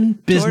golden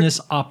business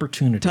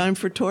opportunity. Time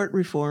for tort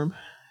reform.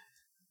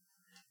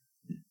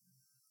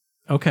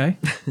 Okay.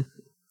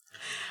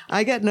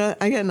 I got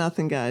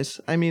nothing, guys.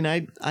 I mean,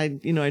 I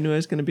knew I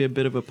was going to be a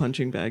bit of a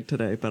punching bag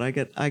today, but I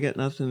get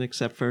nothing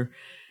except for,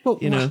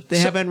 they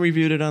haven't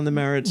reviewed it on the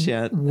merits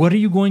yet. What are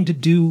you going to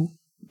do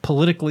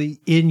politically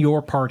in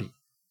your party?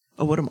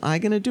 Oh, what am I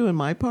going to do in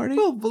my party?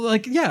 Well, I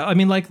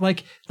mean,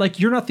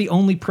 you're not the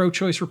only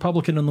pro-choice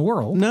Republican in the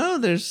world. No,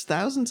 there's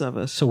thousands of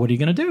us. So what are you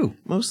going to do?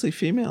 Mostly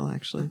female,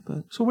 actually.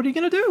 But so what are you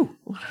going to do?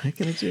 What am I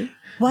going to do?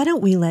 Why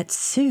don't we let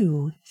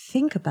Sue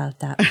think about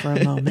that for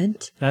a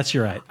moment? That's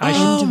your right.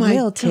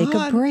 We'll take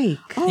a break.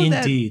 Oh,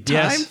 indeed.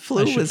 That time yes.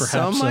 flew with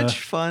so much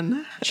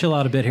fun. Chill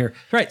out a bit here.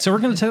 Right. So we're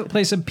going to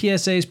play some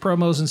PSAs,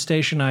 promos, and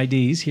station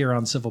IDs here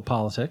on Civil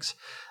Politics.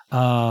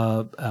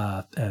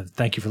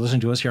 Thank you for listening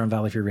to us here on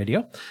Valley Free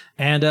Radio.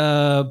 And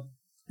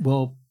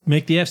we'll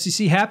make the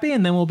FCC happy,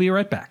 and then we'll be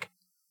right back.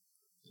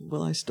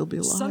 Will I still be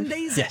alive?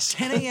 Sundays at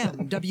 10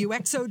 a.m.,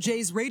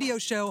 WXOJ's radio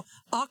show,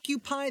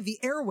 Occupy the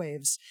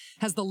Airwaves,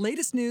 has the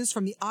latest news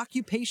from the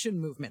occupation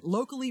movement,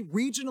 locally,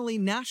 regionally,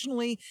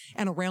 nationally,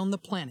 and around the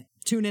planet.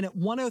 Tune in at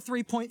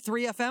 103.3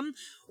 FM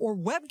or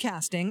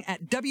webcasting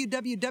at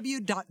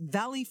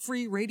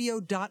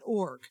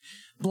www.valleyfreeradio.org.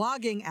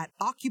 Blogging at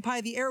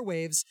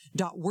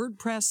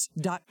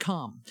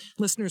occupytheairwaves.wordpress.com.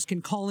 Listeners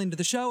can call into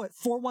the show at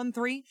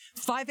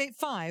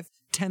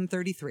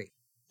 413-585-1033.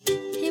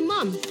 Hey,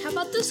 Mom, how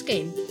about this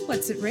game?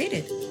 What's it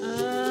rated?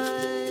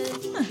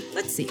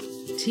 Let's see.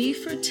 T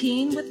for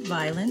teen with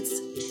violence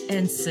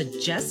and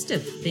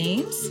suggestive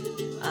themes?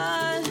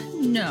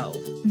 No.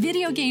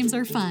 Video games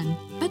are fun,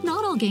 but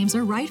not all games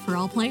are right for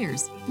all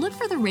players. Look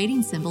for the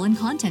rating symbol in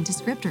content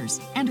descriptors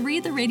and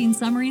read the rating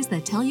summaries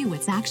that tell you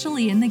what's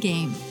actually in the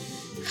game.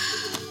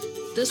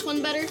 This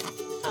one better?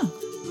 Oh,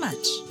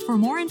 much. For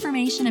more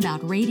information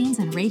about ratings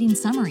and rating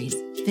summaries,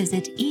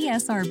 visit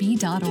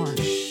esrb.org.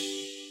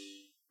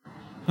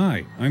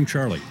 Hi, I'm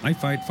Charlie. I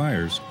fight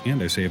fires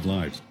and I save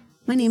lives.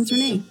 My name's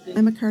Renee.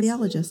 I'm a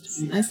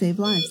cardiologist. I save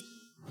lives.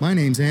 My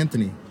name's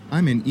Anthony.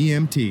 I'm an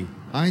EMT.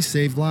 I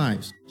save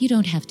lives. You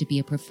don't have to be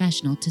a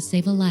professional to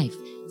save a life.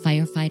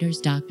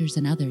 Firefighters, doctors,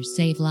 and others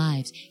save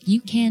lives.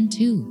 You can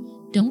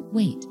too. Don't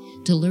wait.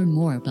 To learn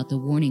more about the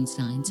warning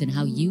signs and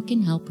how you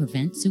can help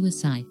prevent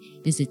suicide,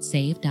 visit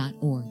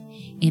save.org.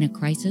 In a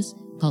crisis,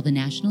 call the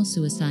National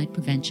Suicide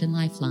Prevention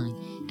Lifeline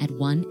at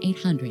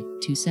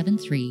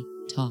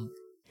 1-800-273-TALK.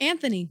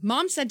 Anthony,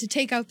 Mom said to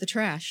take out the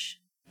trash.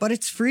 But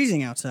it's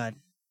freezing outside.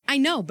 I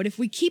know, but if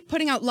we keep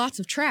putting out lots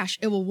of trash,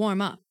 it will warm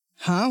up.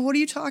 Huh? What are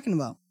you talking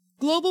about?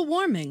 Global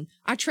warming.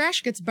 Our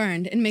trash gets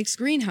burned and makes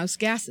greenhouse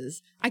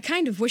gases. I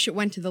kind of wish it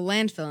went to the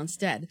landfill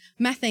instead.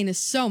 Methane is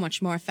so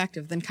much more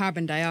effective than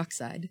carbon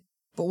dioxide.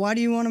 But why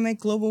do you want to make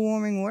global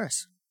warming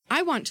worse?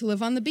 I want to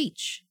live on the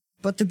beach.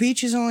 But the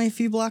beach is only a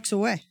few blocks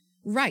away.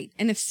 Right,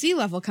 and if sea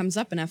level comes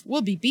up enough,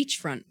 we'll be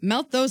beachfront.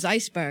 Melt those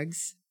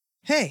icebergs.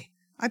 Hey,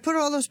 I put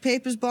all those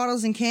papers,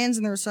 bottles, and cans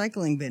in the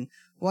recycling bin.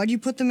 Why'd you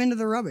put them into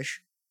the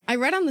rubbish? I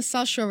read on the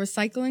South Shore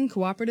Recycling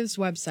Cooperative's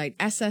website,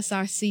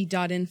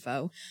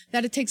 ssrc.info,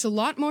 that it takes a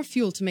lot more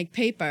fuel to make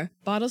paper,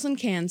 bottles, and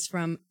cans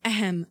from,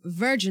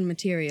 virgin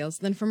materials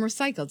than from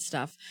recycled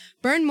stuff.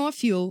 Burn more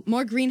fuel,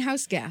 more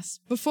greenhouse gas.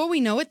 Before we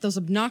know it, those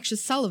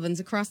obnoxious Sullivans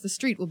across the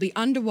street will be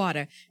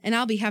underwater, and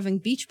I'll be having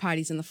beach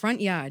parties in the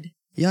front yard.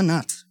 You're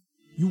nuts.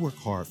 You work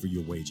hard for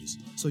your wages,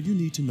 so you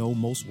need to know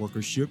most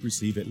workers should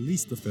receive at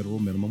least the federal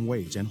minimum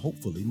wage and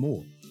hopefully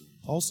more.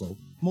 Also,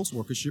 most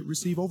workers should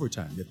receive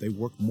overtime if they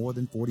work more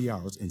than 40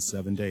 hours in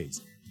 7 days.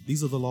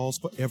 These are the laws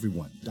for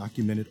everyone,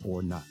 documented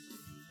or not.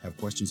 Have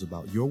questions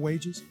about your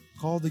wages?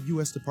 Call the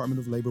U.S. Department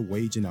of Labor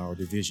Wage and Hour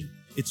Division.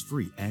 It's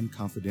free and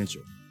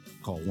confidential.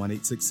 Call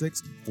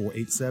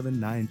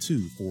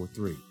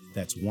 1-866-487-9243.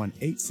 That's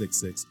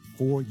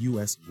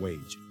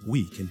 1-866-4US-WAGE.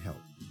 We can help.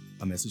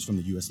 A message from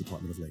the U.S.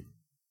 Department of Labor.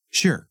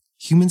 Sure,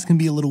 humans can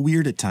be a little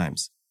weird at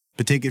times,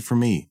 but take it from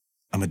me,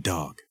 I'm a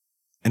dog.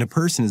 And a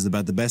person is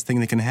about the best thing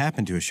that can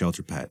happen to a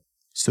shelter pet.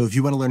 So if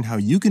you want to learn how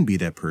you can be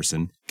that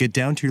person, get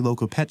down to your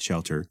local pet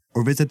shelter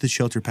or visit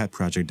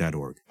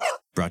theshelterpetproject.org.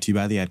 Brought to you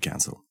by the Ad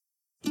Council.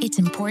 It's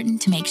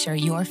important to make sure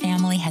your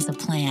family has a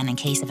plan in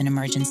case of an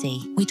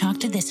emergency. We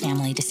talked to this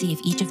family to see if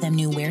each of them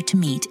knew where to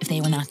meet if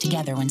they were not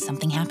together when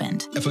something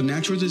happened. If a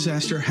natural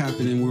disaster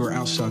happened and we were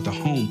outside the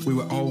home, we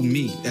would all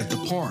meet at the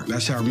park.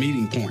 That's our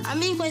meeting point. I'm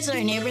meeting place at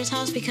our neighbor's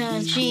house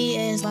because she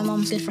is my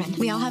mom's good friend.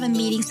 We all have a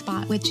meeting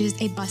spot, which is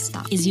a bus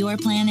stop. Is your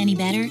plan any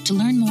better? To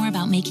learn more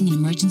about making an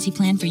emergency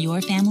plan for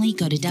your family,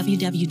 go to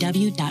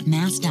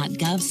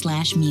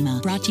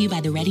www.mass.gov/MEMA. Brought to you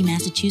by the Ready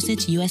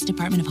Massachusetts, U.S.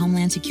 Department of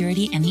Homeland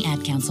Security, and the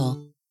Ad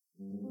Council.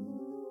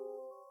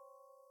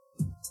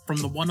 From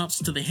the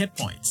one-ups to the hit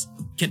points,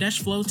 Kadesh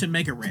Flow to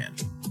Mega Ran,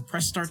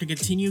 Press Start to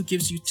Continue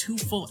gives you 2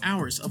 full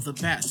hours of the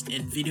best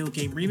in video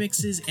game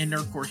remixes and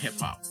nerdcore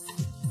hip-hop.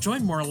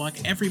 Join Morlock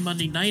every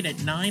Monday night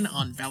at 9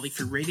 on Valley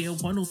Free Radio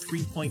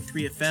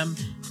 103.3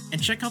 FM,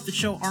 and check out the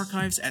show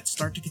archives at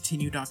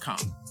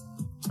starttocontinue.com.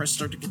 Press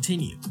Start to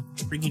Continue,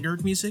 bringing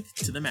nerd music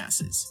to the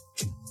masses.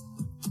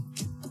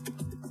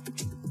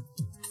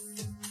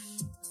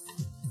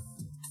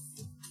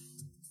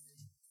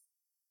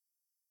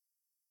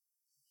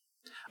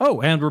 Oh,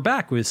 and we're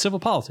back with Civil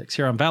Politics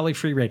here on Valley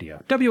Free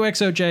Radio,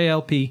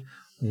 WXOJLP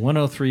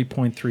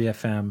 103.3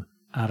 FM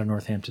out of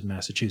Northampton,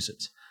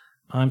 Massachusetts.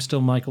 I'm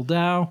still Michael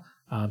Dow.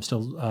 I'm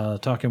still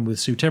talking with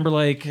Sue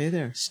Timberlake. Hey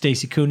there.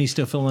 Stacey Cooney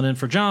still filling in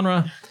for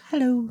genre.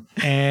 Hello.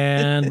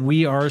 And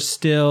we are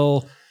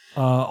still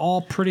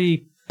all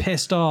pretty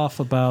pissed off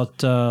about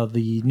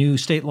the new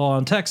state law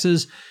in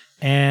Texas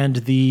and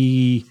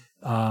the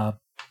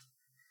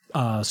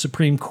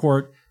Supreme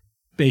Court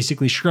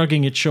basically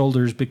shrugging its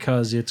shoulders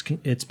because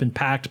it's been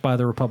packed by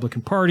the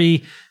Republican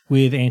Party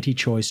with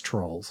anti-choice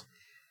trolls.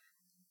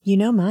 You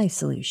know my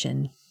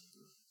solution.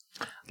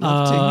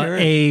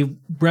 A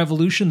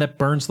revolution that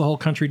burns the whole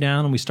country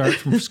down and we start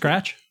from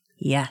scratch?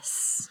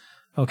 Yes.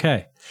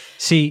 Okay.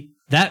 See,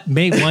 that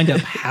may wind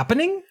up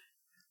happening,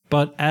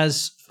 but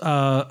as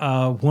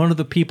one of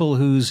the people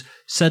who's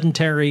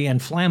sedentary and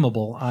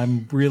flammable,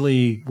 I'm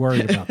really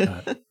worried about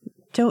that.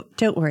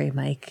 Don't worry,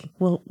 Mike.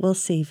 We'll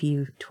save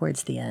you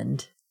towards the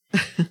end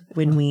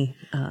when we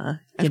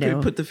After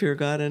we put the fear of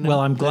God in. Well,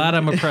 I'm glad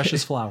I'm a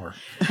precious flower.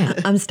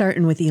 I'm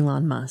starting with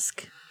Elon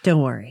Musk.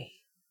 Don't worry.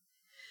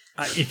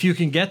 if you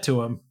can get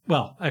to them,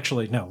 well,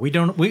 actually, no, we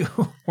don't.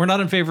 We're not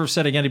in favor of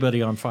setting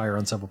anybody on fire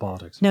on civil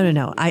politics.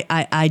 No.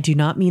 I do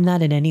not mean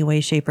that in any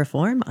way, shape, or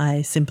form.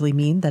 I simply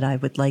mean that I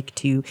would like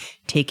to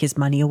take his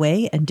money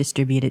away and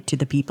distribute it to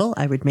the people.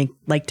 I would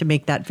like to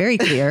make that very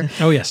clear.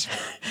 Oh, yes.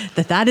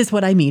 that is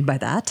what I mean by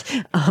that.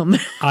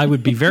 I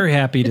would be very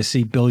happy to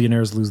see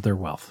billionaires lose their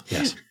wealth.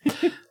 Yes.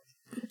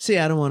 See,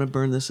 I don't want to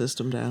burn the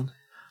system down.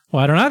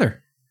 Well, I don't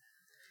either.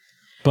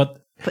 But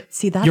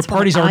see, that's your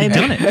party's already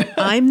done it.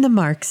 I'm the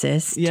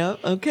Marxist. Yeah,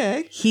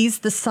 okay. He's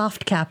the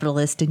soft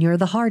capitalist, and you're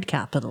the hard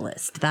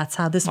capitalist. That's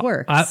how this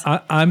works.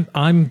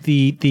 I'm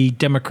the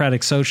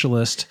democratic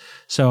socialist.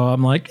 So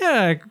I'm like,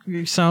 yeah,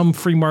 some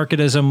free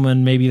marketism,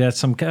 and maybe that's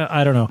some.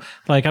 I don't know.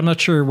 Like, I'm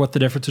not sure what the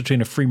difference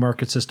between a free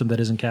market system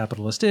that isn't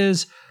capitalist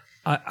is.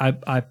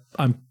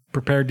 I'm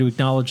prepared to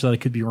acknowledge that I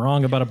could be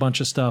wrong about a bunch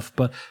of stuff,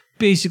 but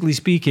basically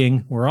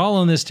speaking, we're all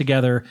in this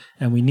together,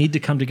 and we need to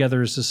come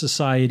together as a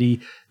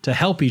society to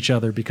help each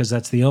other, because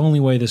that's the only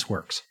way this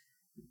works.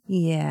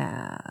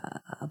 Yeah,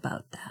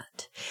 about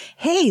that.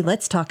 Hey,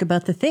 let's talk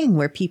about the thing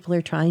where people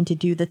are trying to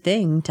do the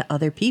thing to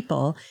other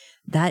people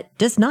that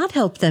does not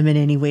help them in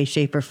any way,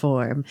 shape, or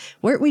form.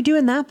 Weren't we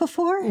doing that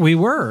before? We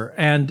were.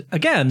 And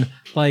again,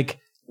 like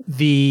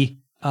the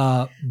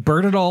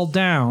burn it all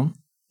down,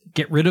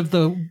 get rid of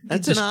the...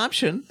 That's an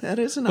option. That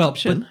is an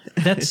option.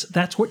 But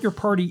that's what your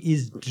party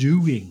is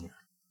doing.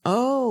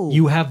 Oh.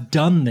 You have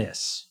done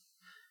this.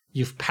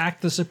 You've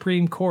packed the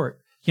Supreme Court,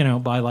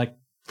 by like,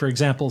 for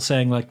example,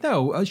 saying like,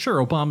 no,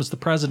 sure, Obama's the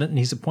president and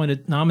he's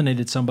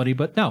nominated somebody,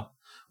 but no,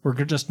 we're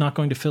just not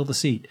going to fill the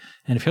seat.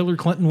 And if Hillary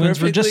Clinton wins,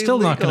 we're just still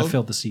not going to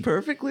fill the seat.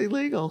 Perfectly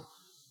legal.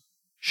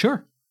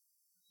 Sure.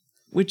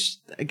 Which,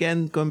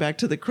 again, going back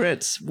to the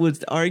crits,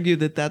 would argue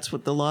that that's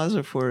what the laws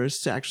are for,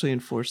 is to actually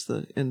enforce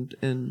and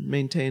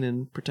maintain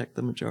and protect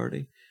the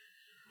majority.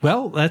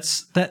 Well,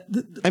 that's part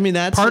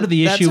of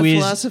the issue is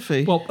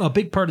philosophy. Well, a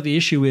big part of the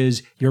issue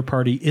is your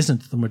party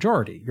isn't the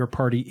majority. Your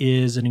party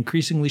is an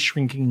increasingly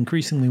shrinking,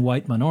 increasingly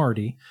white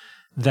minority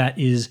that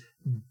is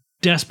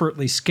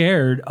desperately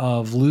scared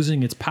of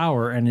losing its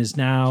power and is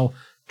now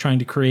trying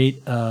to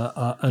create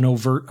an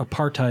overt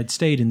apartheid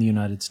state in the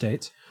United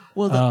States.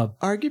 Well, the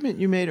argument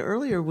you made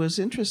earlier was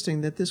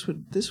interesting, that this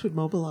would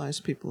mobilize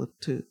people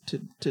to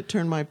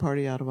turn my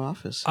party out of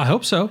office. I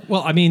hope so.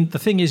 Well, I mean, the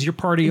thing is, your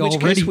party in which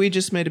already... case we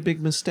just made a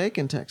big mistake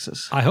in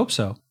Texas. I hope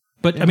so.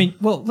 But yeah. I mean,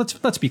 well,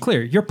 let's be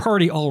clear. Your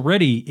party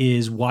already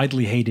is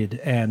widely hated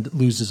and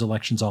loses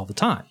elections all the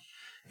time.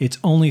 It's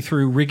only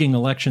through rigging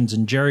elections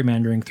and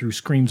gerrymandering through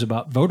screams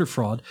about voter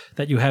fraud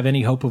that you have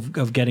any hope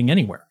of getting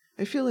anywhere.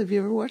 I feel, have you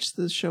ever watched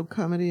the show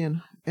Comedy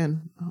and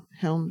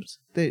Holmes?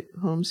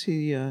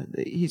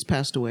 He's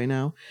passed away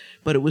now,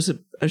 but it was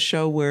a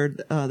show where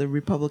the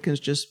Republicans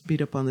just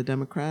beat up on the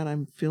Democrat.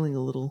 I'm feeling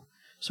a little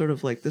sort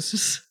of like, this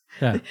is...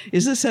 Yeah.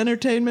 Is this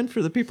entertainment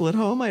for the people at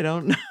home? I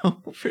don't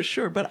know for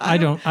sure, but I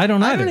don't either.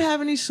 I don't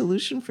have any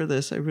solution for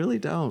this. I really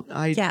don't.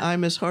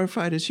 I'm as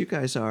horrified as you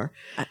guys are,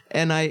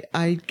 and I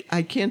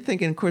can't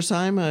think. And of course,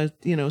 I'm a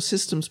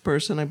systems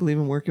person. I believe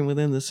in working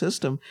within the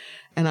system,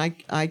 and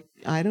I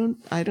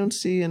don't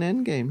see an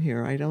end game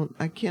here.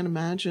 I can't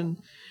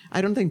imagine. I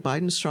don't think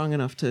Biden's strong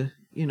enough to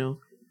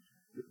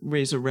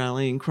raise a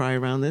rallying cry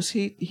around this.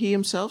 He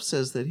himself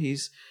says that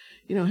he's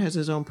has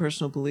his own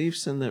personal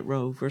beliefs, and that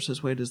Roe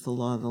versus Wade is the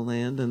law of the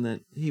land, and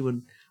that he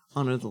would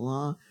honor the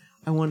law.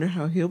 I wonder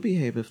how he'll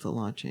behave if the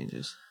law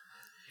changes,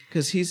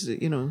 because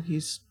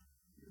he's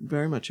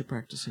very much a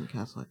practicing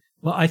Catholic.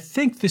 Well, I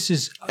think this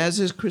is...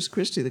 As is Chris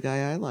Christie, the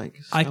guy I like.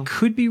 So. I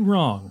could be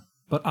wrong,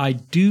 but I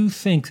do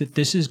think that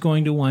this is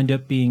going to wind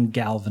up being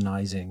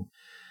galvanizing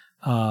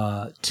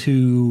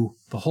to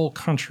the whole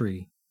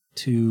country,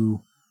 to...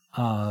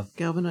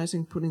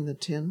 galvanizing, putting the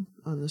tin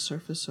on the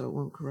surface so it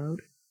won't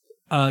corrode?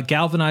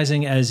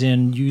 Galvanizing as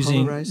in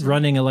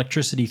running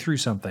electricity through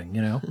something,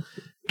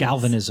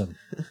 galvanism.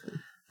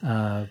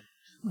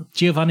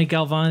 Giovanni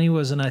Galvani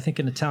was, I think,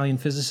 an Italian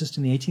physicist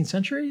in the 18th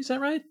century. Is that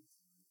right?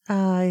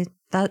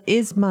 That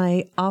is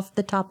my off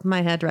the top of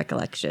my head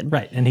recollection.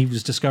 Right. And he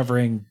was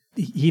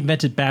he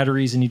invented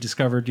batteries, and he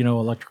discovered,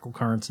 electrical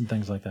currents and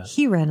things like that.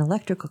 He ran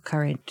electrical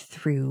current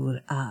through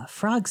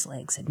frogs'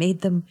 legs and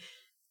made them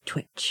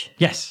twitch.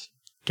 Yes.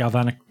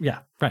 Galvanic. Yeah.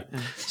 Right.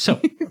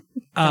 So...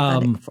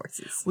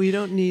 forces. Well, you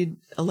don't need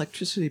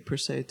electricity per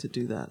se to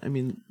do that. I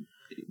mean,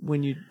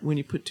 when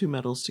you put two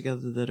metals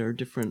together that are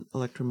different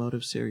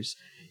electromotive series,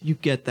 you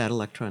get that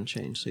electron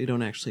change. So you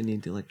don't actually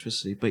need the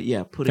electricity. But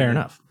yeah,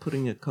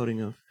 putting a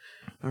coating of...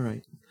 All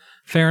right.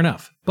 Fair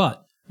enough.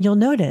 But... You'll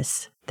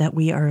notice that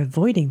we are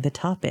avoiding the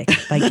topic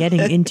by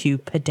getting into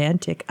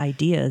pedantic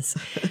ideas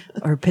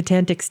or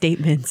pedantic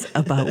statements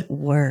about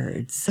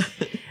words.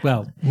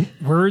 Well,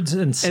 words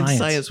and science. And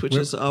science, which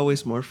is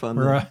always more fun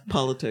than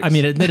politics. I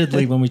mean,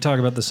 admittedly, when we talk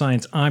about the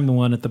science, I'm the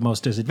one at the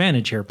most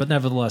disadvantage here. But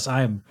nevertheless,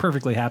 I am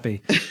perfectly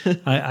happy.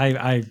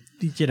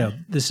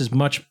 This is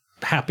much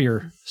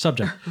happier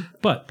subject.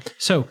 But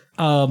so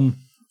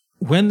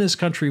when this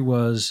country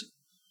was...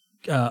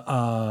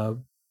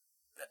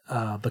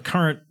 the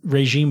current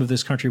regime of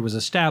this country was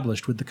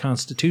established with the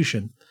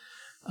Constitution,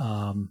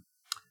 One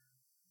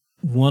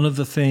of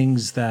the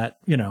things that,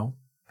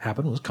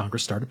 happened was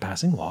Congress started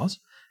passing laws.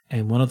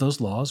 And one of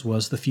those laws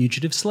was the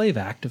Fugitive Slave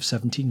Act of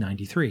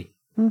 1793.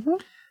 Mm-hmm.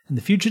 And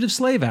the Fugitive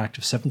Slave Act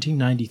of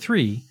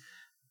 1793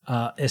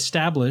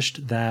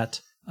 established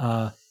that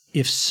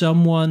if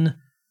someone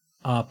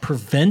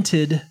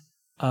prevented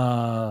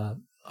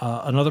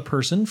another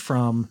person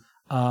from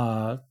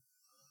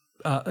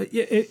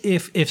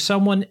if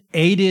someone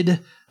aided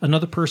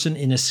another person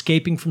in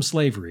escaping from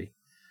slavery,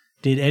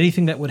 did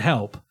anything that would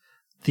help,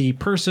 the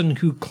person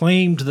who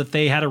claimed that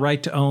they had a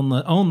right to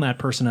own that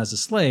person as a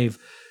slave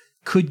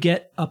could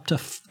get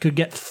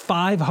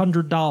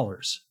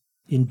 $500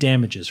 in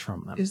damages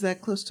from them. Is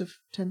that close to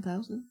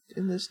 10,000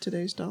 in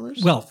today's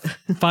dollars? Well,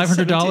 $500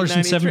 in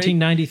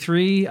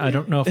 1793. I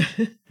don't know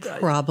if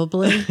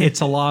probably it's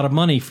a lot of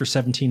money for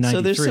 1793.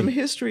 So there's some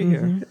history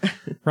here,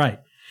 right?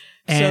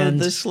 And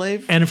so the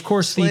slave, and of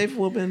course, slave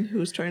woman who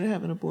was trying to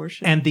have an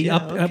abortion, and the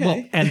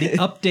and the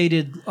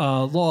updated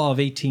law of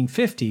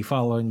 1850,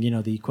 following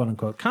the quote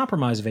unquote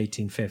Compromise of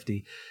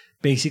 1850,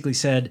 basically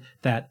said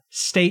that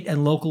state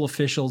and local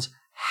officials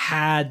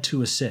had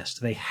to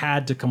assist. They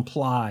had to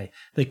comply.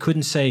 They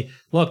couldn't say,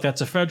 "Look,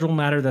 that's a federal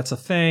matter. That's a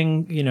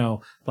thing."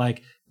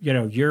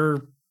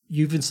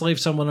 You've enslaved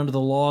someone under the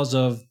laws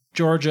of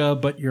Georgia,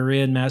 but you're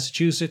in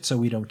Massachusetts, so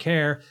we don't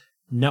care.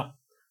 No.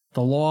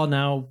 The law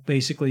now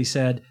basically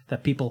said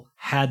that people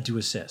had to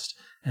assist.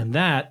 And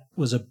that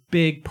was a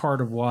big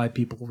part of why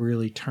people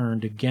really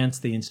turned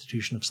against the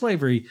institution of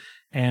slavery.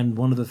 And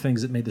one of the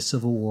things that made the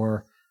Civil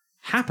War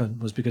happen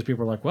was because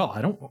people were like, well,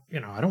 I don't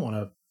want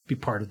to be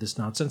part of this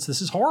nonsense.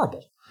 This is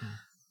horrible.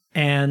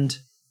 And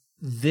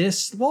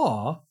this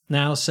law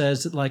now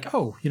says that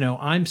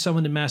I'm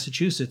someone in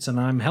Massachusetts and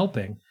I'm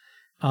helping.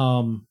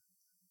 If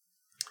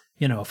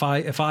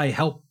I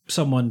help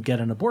someone get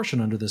an abortion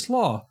under this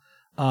law,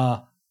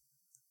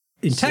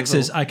 in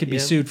Texas, I could be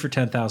sued for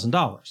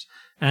 $10,000.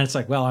 And it's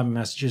like, well, I'm in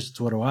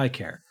Massachusetts. What do I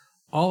care?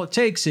 All it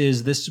takes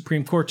is this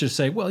Supreme Court to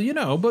say,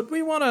 well, but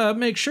we want to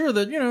make sure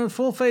that,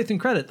 full faith and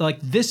credit, like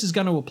this is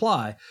going to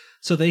apply.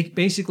 So they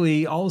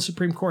basically, all the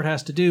Supreme Court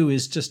has to do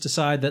is just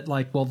decide that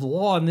the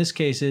law in this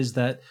case is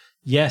that,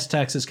 yes,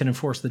 Texas can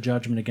enforce the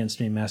judgment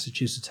against me.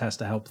 Massachusetts has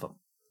to help them.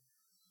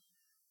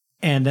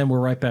 And then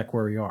we're right back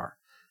where we are.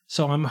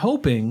 So I'm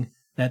hoping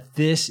that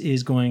this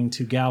is going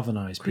to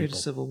galvanize people. Create a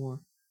civil war.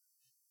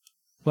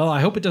 Well,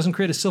 I hope it doesn't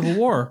create a civil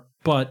war,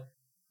 but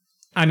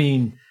I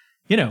mean,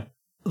 the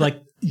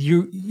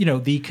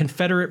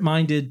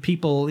Confederate-minded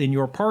people in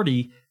your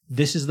party,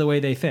 this is the way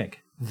they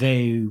think.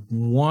 They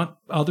want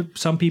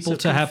some people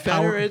to have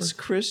power. Confederates,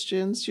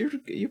 Christians, you're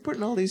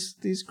putting all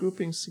these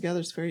groupings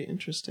together. It's very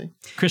interesting.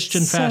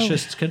 Christian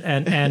fascists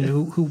and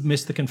who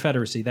miss the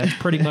Confederacy. That's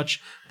pretty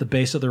much the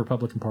base of the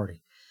Republican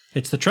Party.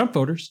 It's the Trump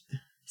voters.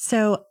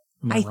 So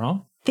am I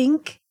wrong?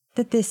 Think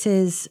that this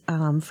is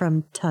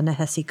from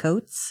Ta-Nehisi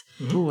Coates.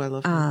 Ooh, I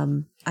love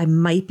that. I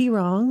might be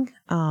wrong.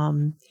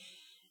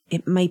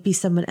 It might be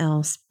someone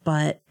else,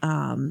 but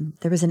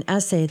there was an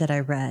essay that I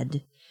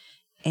read,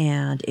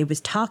 and it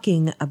was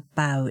talking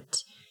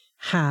about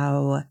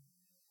how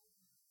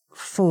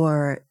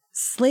for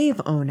slave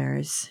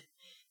owners,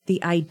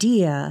 the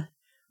idea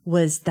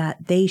was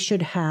that they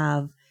should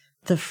have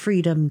the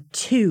freedom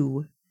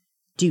to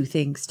do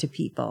things to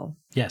people.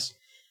 Yes.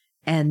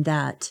 And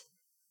that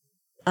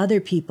other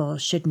people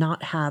should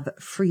not have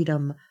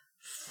freedom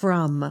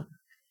from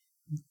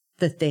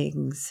the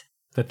things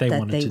that they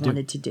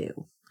wanted to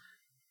do.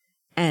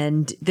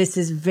 And this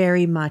is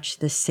very much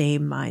the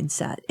same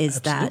mindset, is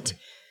Absolutely. That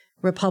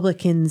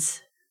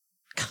Republicans,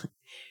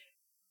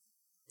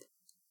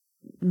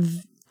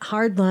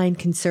 hardline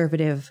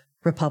conservative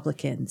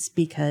Republicans,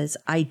 because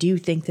I do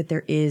think that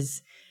there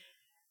is,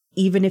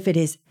 even if it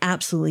is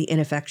absolutely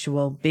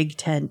ineffectual, big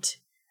tent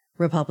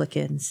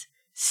Republicans.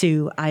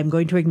 Sue, I'm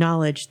going to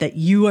acknowledge that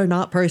you are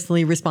not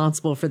personally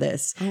responsible for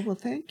this. Oh, well,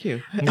 thank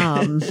you.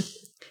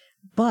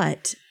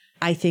 But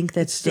I think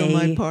that it's still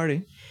my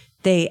party.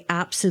 They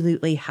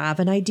absolutely have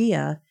an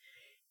idea,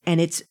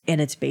 and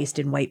it's based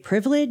in white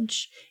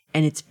privilege,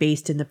 and it's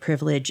based in the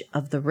privilege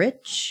of the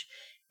rich,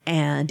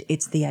 and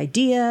it's the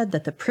idea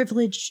that the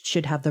privileged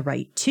should have the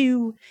right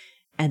to,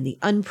 and the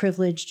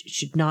unprivileged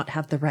should not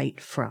have the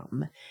right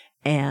from.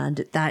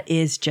 And that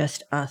is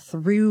just a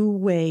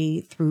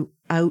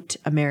throughout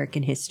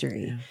American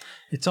history. Yeah.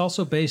 It's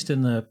also based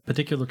in the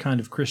particular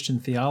kind of Christian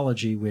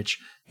theology, which,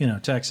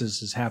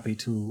 Texas is happy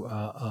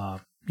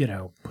to,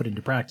 put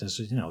into practice.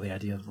 The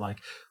idea of life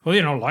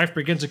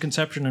begins at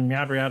conception and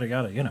yada, yada,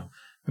 yada,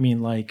 I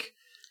mean,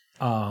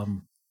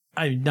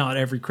 not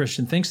every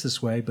Christian thinks this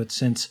way, but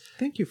since...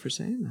 Thank you for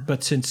saying that.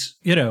 But since,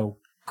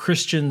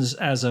 Christians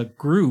as a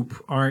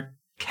group aren't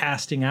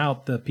casting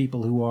out the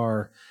people who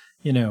are...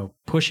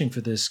 pushing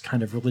for this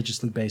kind of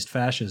religiously based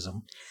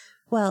fascism.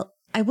 Well,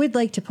 I would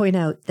like to point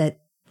out that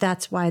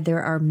that's why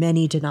there are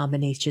many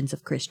denominations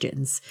of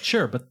Christians.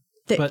 Sure, but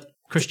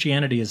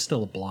Christianity is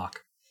still a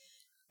block.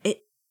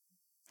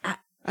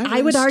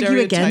 I would argue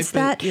against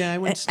that. Yeah, I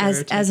wouldn't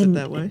stereotype it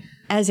that way.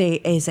 as a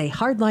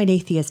hardline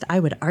atheist, I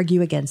would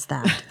argue against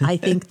that. I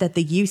think that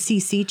the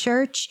UCC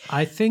Church.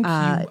 I think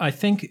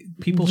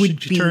people should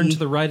turn to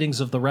the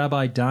writings of the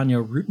Rabbi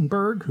Danya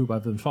Rutenberg, who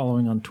I've been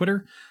following on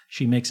Twitter.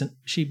 She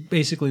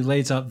basically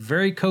lays out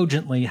very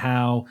cogently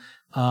how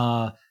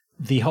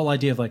the whole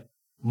idea of like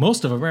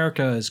most of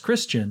America is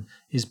Christian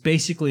is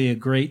basically a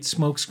great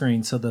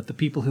smokescreen, so that the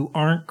people who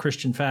aren't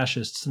Christian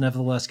fascists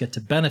nevertheless get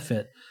to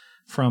benefit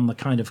from the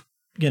kind of,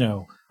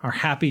 are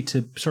happy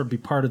to sort of be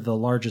part of the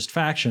largest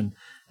faction,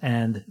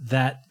 and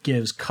that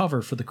gives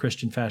cover for the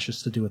Christian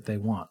fascists to do what they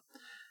want.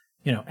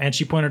 And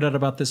she pointed out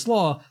about this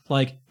law,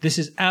 like, this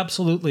is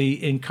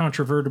absolutely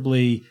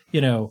incontrovertibly,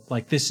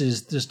 like, this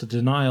is just a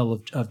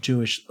denial of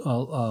Jewish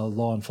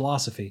law and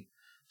philosophy.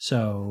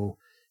 So,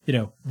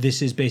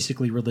 this is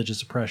basically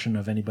religious oppression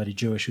of anybody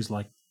Jewish who's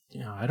like,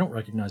 I don't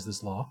recognize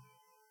this law.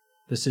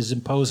 This is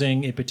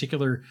imposing a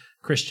particular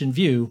Christian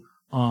view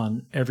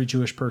on every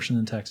Jewish person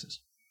in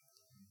Texas.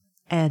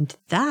 And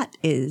that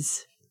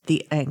is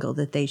the angle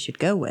that they should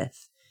go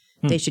with.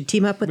 They should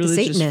team up with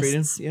religious the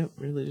Satanists. Freedom. Yep,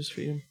 religious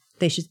freedom.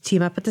 They should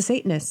team up with the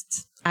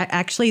Satanists.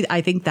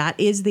 I think that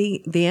is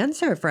the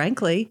answer,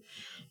 frankly,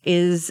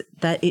 is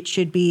that it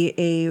should be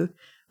a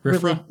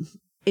religious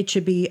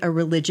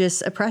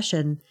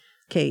oppression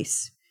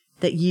case,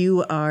 that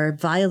you are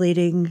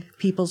violating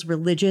people's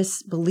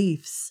religious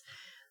beliefs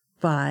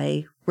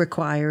by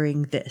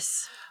requiring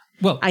this.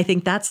 Well, I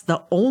think that's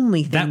the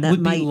only thing that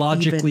would might be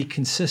logically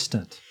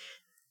consistent,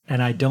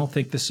 and I don't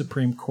think the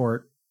Supreme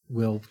Court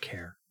will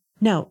care.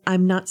 No,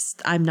 I'm not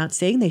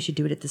saying they should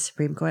do it at the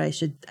Supreme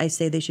Court. I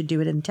say they should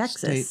do it in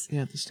Texas.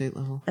 At the state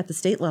level. At the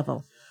state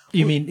level.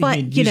 You mean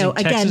using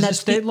Texas as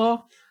state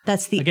law?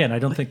 Again, I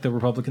don't think the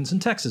Republicans in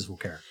Texas will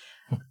care.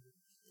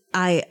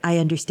 I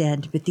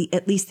understand, but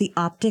at least the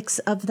optics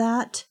of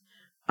that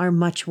are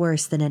much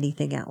worse than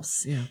anything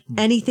else. Yeah.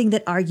 Anything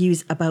that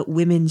argues about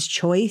women's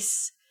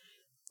choice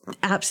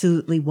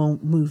absolutely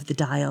won't move the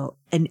dial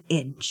an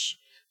inch.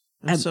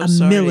 I'm so a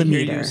sorry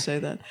millimeter. to hear you say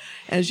that.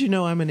 As you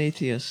know, I'm an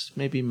atheist,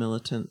 maybe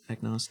militant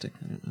agnostic,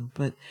 I don't know.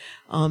 But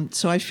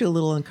so I feel a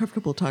little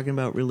uncomfortable talking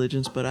about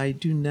religions, but I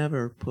do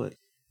never put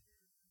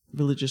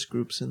religious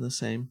groups in the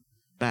same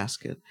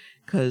basket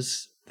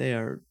because they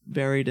are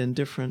varied and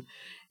different.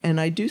 And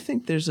I do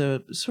think there's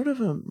a sort of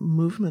a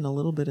movement a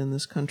little bit in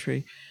this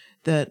country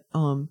that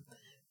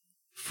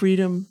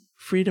freedom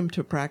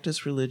to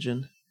practice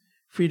religion,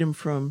 freedom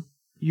from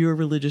your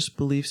religious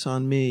beliefs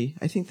on me,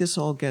 I think this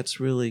all gets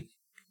really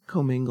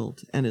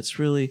commingled. And it's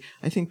really,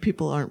 I think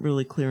people aren't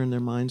really clear in their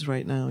minds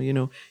right now.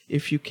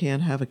 If you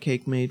can't have a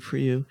cake made for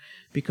you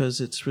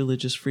because it's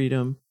religious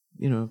freedom,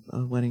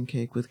 a wedding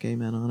cake with gay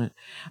men on it.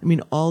 I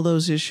mean, all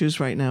those issues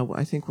right now,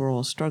 I think we're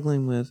all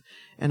struggling with,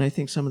 and I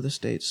think some of the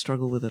states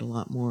struggle with it a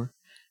lot more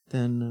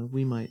than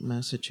we might in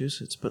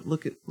Massachusetts. But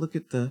look at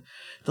the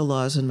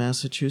laws in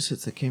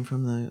Massachusetts that came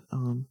from the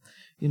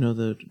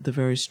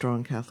very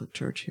strong Catholic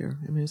Church here.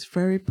 I mean, it's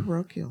very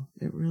parochial.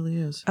 It really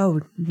is.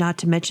 Oh, not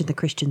to mention the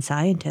Christian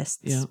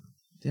Scientists. Yeah,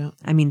 yeah.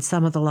 I mean,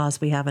 some of the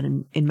laws we have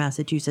in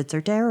Massachusetts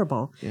are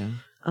terrible. Yeah.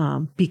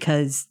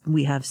 Because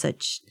we have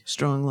such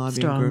strong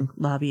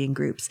lobbying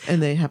groups.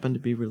 And they happen to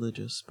be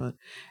religious.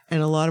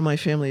 And a lot of my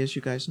family, as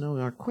you guys know,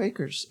 are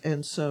Quakers.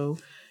 And so,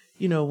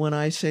 when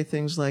I say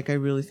things like, I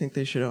really think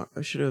they should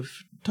have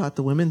taught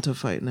the women to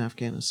fight in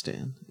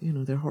Afghanistan,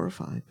 they're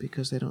horrified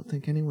because they don't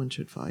think anyone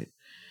should fight.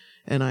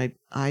 And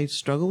I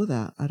struggle with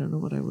that. I don't know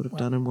what I would have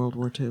done in World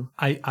War II.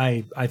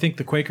 I think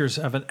the Quakers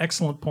have an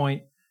excellent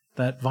point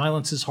that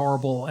violence is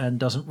horrible and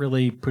doesn't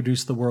really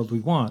produce the world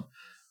we want.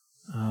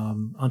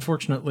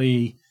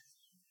 Unfortunately,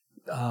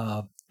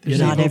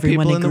 not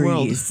everyone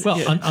agrees. Well,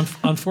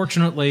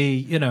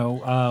 unfortunately,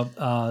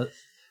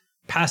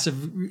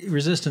 passive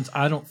resistance,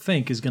 I don't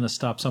think, is going to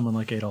stop someone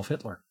like Adolf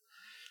Hitler,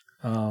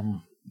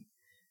 or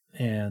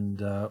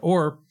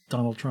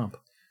Donald Trump.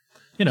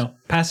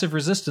 Passive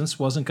resistance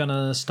wasn't going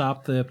to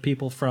stop the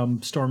people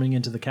from storming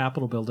into the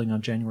Capitol building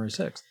on January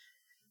 6th.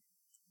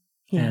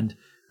 Yeah. And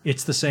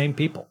it's the same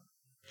people.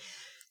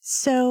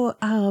 So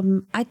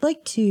I'd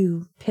like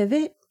to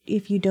pivot,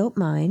 if you don't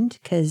mind,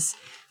 because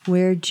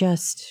we've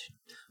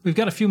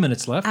got a few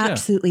minutes left.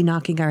 Absolutely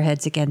knocking our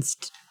heads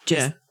against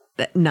just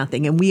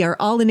nothing. And we are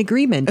all in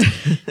agreement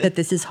that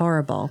this is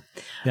horrible.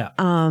 Yeah.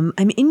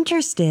 I'm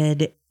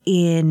interested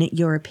in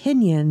your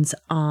opinions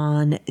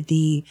on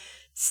the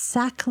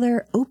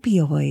Sackler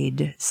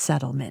opioid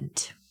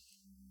settlement.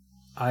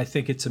 I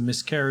think it's a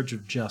miscarriage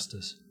of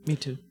justice. Me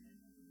too.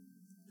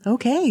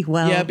 Okay,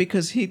 well... Yeah,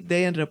 because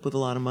they ended up with a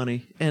lot of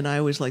money, and I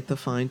always like the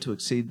fine to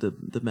exceed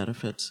the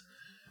benefits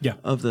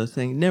of the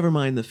thing. Never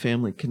mind the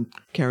family can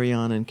carry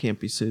on and can't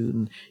be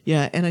sued.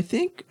 And I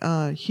think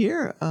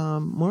here,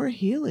 Maura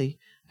Healey,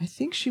 I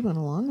think she went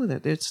along with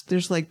it.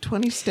 There's like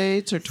 20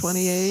 states or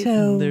 28,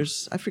 and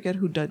there's, I forget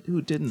who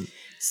didn't.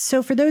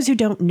 So for those who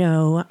don't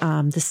know,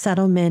 the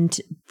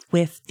settlement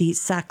with the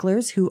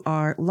Sacklers, who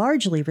are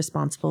largely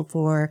responsible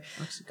for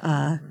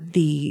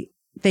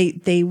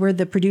They were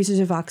the producers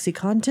of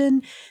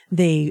OxyContin.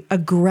 They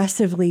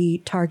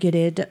aggressively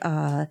targeted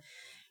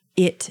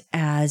it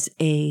as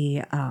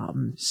a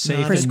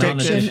safe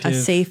prescription, a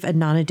safe and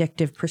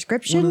non-addictive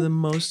prescription. One of the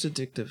most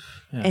addictive.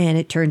 Yeah. And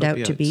it turned out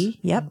to be.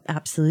 Yep,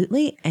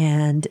 absolutely.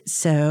 And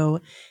so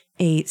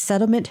a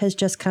settlement has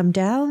just come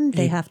down.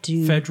 They have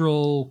to...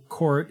 Federal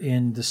court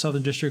in the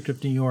Southern District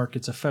of New York.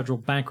 It's a federal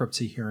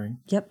bankruptcy hearing.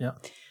 Yep.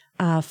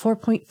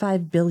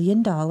 $4.5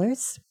 billion.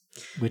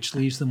 Which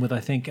leaves them with,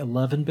 I think,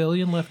 $11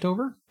 billion left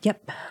over.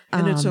 Yep.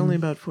 And it's only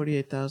about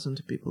 48,000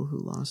 to people who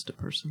lost a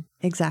person.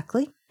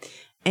 Exactly.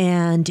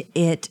 And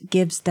it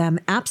gives them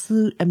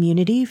absolute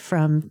immunity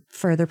from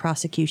further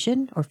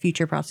prosecution or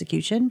future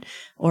prosecution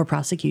or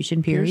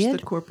prosecution period. Here's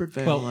the corporate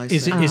veil. Well,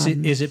 is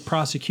it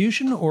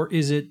prosecution or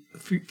is it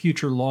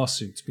future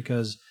lawsuits?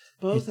 Because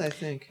both, I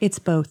think. It's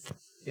both.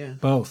 Yeah.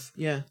 Both.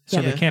 Yeah.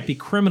 So they can't be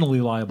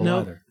criminally liable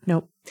either.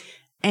 Nope.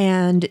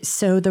 And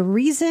so the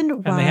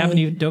reason why... And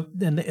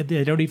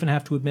they don't even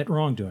have to admit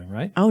wrongdoing,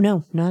 right? Oh,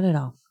 no, not at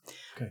all.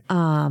 Okay.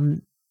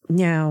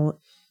 Now,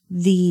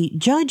 the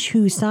judge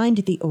who signed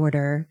the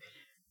order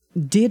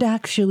did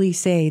actually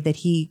say that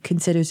he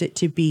considers it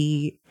to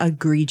be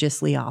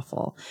egregiously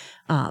awful.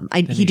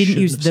 He didn't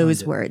use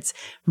those words.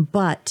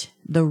 But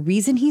the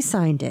reason he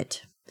signed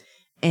it,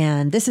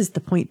 and this is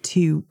the point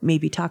to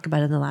maybe talk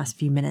about in the last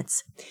few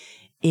minutes,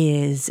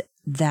 is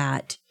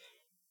that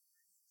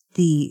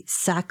the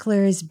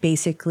Sacklers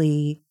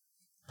basically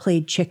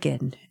played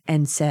chicken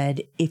and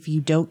said, if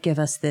you don't give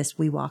us this,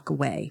 we walk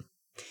away.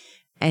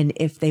 And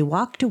if they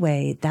walked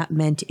away, that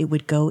meant it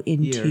would go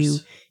into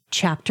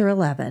Chapter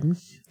 11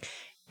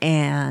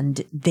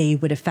 and they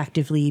would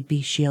effectively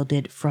be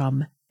shielded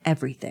from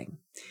everything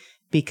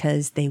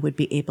because they would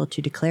be able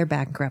to declare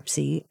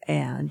bankruptcy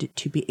and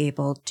to be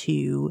able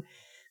to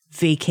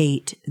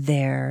vacate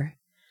their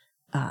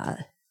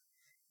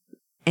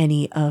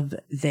any of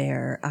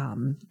their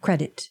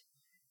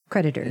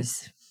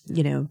creditors,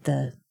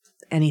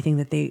 anything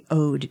that they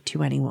owed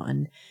to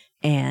anyone,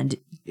 and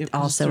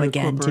also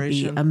again to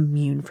be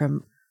immune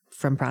from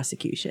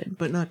prosecution,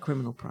 but not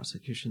criminal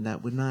prosecution.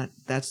 That would not.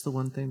 That's the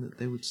one thing that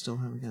they would still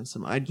have against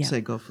them. I'd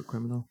say go for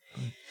criminal.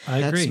 I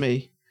agree. That's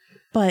me.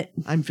 But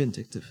I'm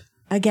vindictive.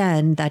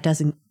 Again, that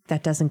doesn't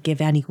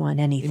give anyone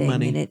anything,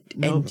 money.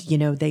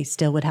 And they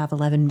still would have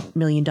 $11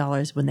 million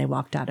when they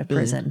walked out of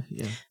prison.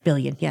 Yeah.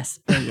 Billion.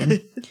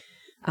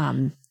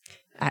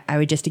 I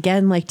would just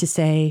again like to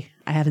say,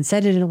 I haven't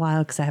said it in a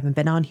while because I haven't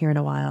been on here in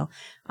a while.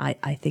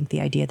 I think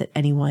the idea that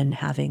anyone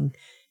having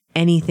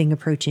anything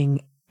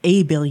approaching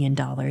 $1 billion,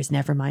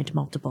 never mind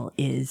multiple,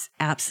 is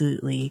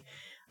absolutely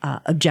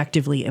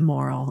objectively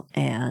immoral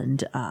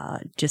and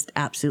just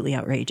absolutely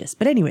outrageous.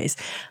 But anyways,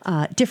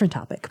 different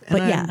topic.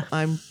 But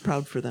I'm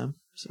proud for them.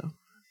 So,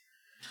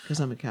 because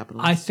I'm a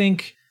capitalist.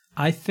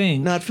 I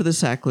think not for the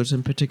Sacklers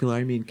in particular.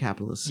 I mean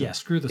capitalists. Yeah,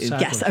 screw the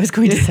Sacklers. Yes, I was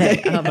going to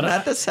say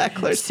not the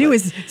Sacklers. Sue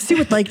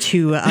would like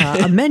to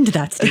amend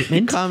that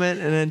statement. Comment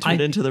and enter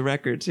it into the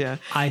records. Yeah,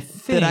 I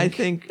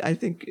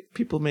think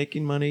people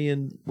making money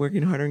and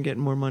working harder and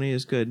getting more money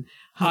is good.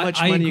 How much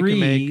money agree you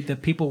can make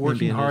that people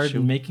working hard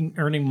and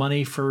earning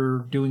money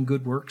for doing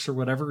good works or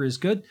whatever is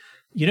good.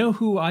 You know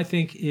who I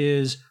think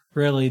is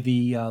really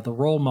the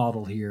role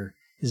model here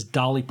is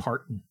Dolly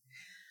Parton.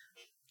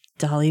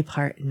 Dolly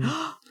Parton.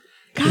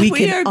 God, we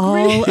can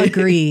all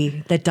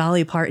agree that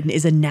Dolly Parton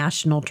is a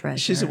national treasure.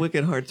 She's a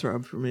wicked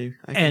heartthrob for me.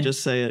 I can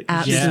just say it.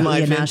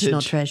 Absolutely a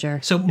national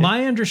treasure. So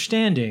my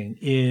understanding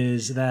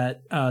is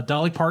that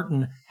Dolly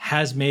Parton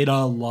has made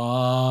a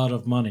lot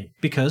of money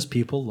because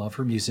people love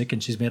her music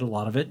and she's made a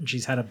lot of it and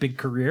she's had a big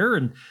career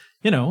and,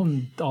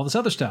 and all this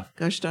other stuff.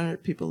 Gosh darn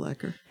it, people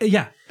like her.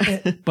 Yeah,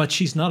 but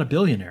she's not a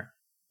billionaire.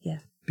 Yeah.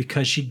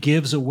 Because she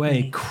gives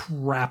away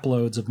crap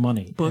loads of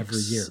money Books, every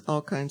year.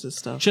 All kinds of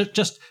stuff. She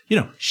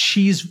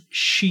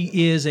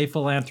is a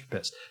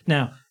philanthropist.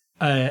 Now,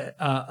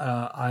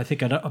 I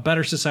think a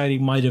better society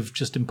might have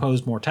just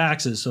imposed more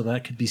taxes so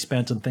that could be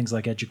spent on things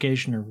like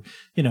education or,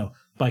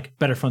 like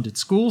better funded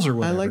schools or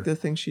whatever. I like the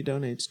things she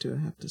donates to, I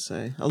have to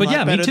say. A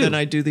lot better than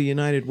I do the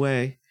United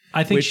Way.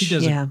 I think she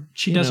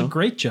does a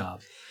great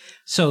job.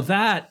 So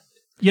that,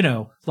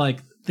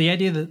 the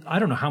idea that I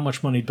don't know how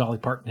much money Dolly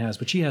Parton has,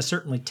 but she has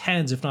certainly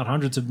tens, if not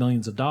hundreds of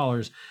millions of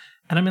dollars.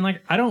 And I mean,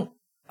 I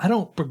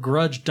don't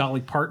begrudge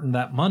Dolly Parton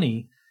that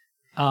money.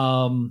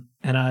 And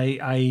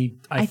I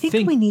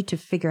think we need to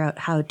figure out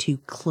how to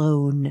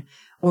clone,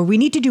 or we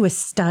need to do a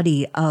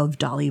study of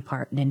Dolly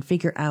Parton and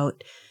figure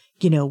out,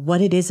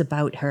 what it is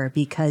about her,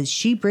 because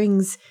she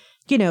brings,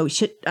 we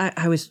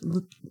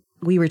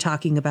were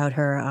talking about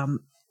her,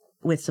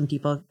 with some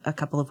people a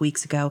couple of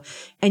weeks ago.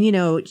 And,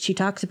 she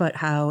talks about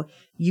how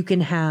you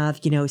can have,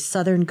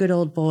 Southern good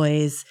old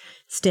boys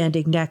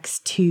standing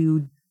next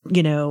to,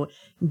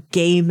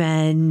 gay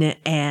men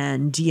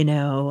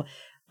and,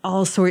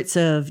 all sorts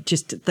of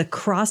just the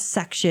cross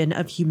section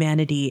of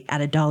humanity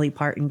at a Dolly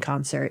Parton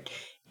concert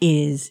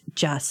is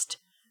just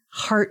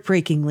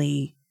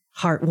heartbreakingly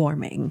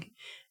heartwarming.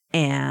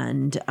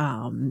 And,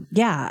 I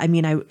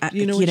mean,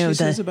 you know what she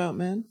says about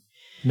men?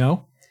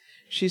 No.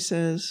 She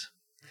says,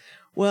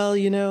 well,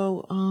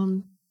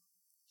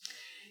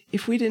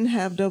 if we didn't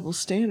have double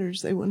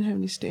standards, they wouldn't have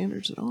any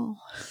standards at all.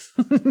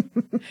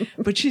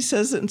 But she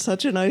says it in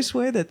such a nice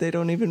way that they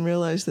don't even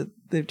realize that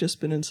they've just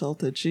been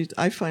insulted.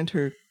 I find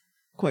her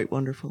quite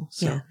wonderful.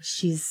 So. Yeah,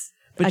 she's.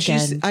 But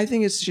again, I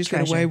think she's got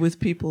treasure. away with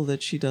people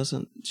that she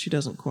doesn't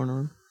corner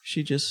them.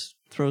 She just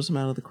throws them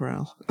out of the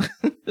corral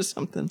or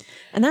something.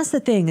 And that's the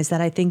thing, is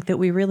that I think that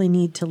we really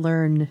need to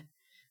learn.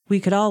 We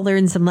could all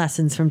learn some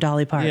lessons from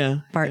Dolly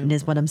Parton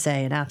is what I'm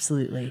saying.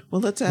 Absolutely. Well,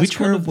 let's ask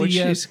her what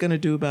she's going to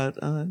do about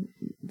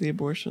the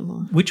abortion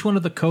law. Which one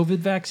of the COVID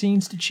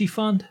vaccines did she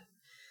fund?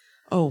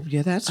 Oh,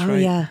 yeah, that's right. Oh,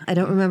 yeah. I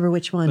don't remember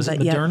which one. Was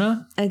but it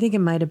Moderna? Yeah, I think it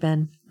might have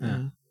been.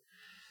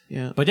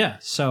 Yeah. But yeah,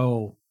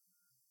 so,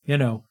 you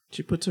know.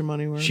 She puts her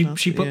money where her she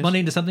mouth put is. money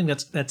into something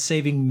that's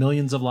saving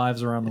millions of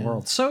lives around the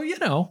world. So, you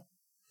know.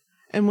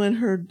 And when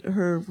her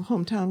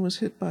hometown was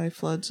hit by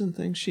floods and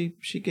things,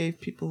 she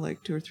gave people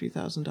like $2,000 or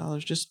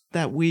 $3,000 just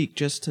that week,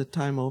 just to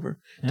time over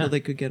until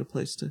they could get a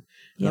place to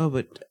go.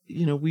 But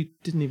we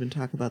didn't even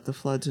talk about the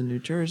floods in New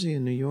Jersey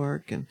and New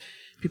York and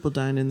people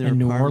dying in their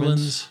and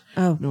apartments.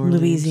 New Orleans. Oh,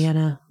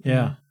 Louisiana.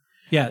 Yeah.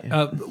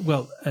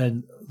 Well,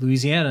 and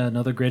Louisiana,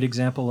 another great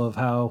example of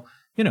how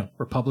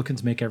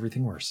Republicans make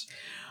everything worse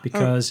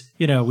because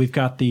we've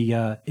got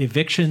the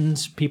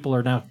evictions. People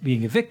are now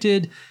being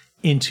evicted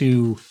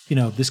into,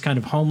 this kind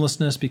of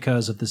homelessness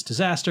because of this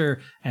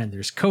disaster, and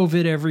there's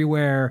COVID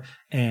everywhere,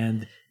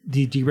 and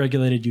the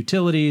deregulated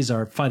utilities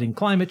are fighting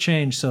climate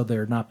change, so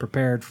they're not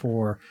prepared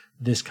for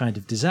this kind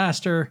of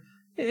disaster.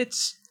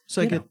 It's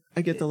so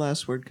I get the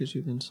last word because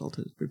you've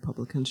insulted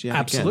Republicans. Yeah,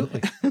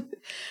 absolutely.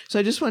 So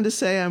I just wanted to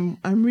say I'm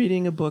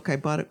reading a book. I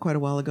bought it quite a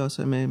while ago,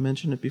 so I may have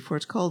mentioned it before.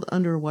 It's called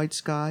Under a White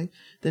Sky: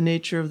 The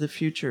Nature of the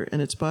Future,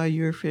 and it's by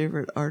your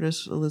favorite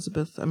artist,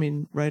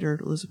 writer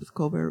Elizabeth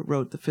Kolbert.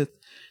 Wrote The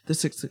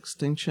Sixth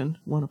Extinction,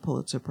 won a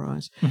Pulitzer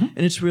Prize, and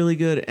it's really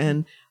good.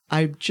 And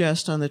I'm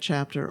just on the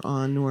chapter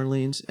on New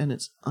Orleans, and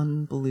it's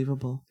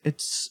unbelievable.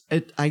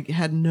 I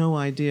had no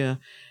idea.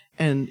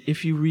 And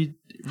if you read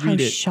How it,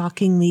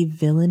 shockingly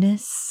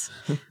villainous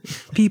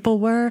people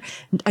were.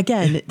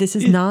 Again, this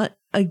is not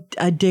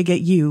a dig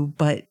at you,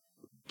 but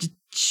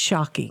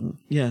shocking.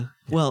 Yeah.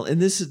 Well, and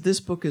this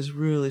book is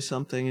really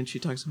something, and she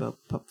talks about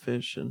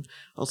pupfish and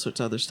all sorts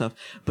of other stuff.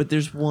 But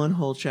there's one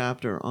whole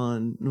chapter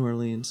on New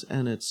Orleans,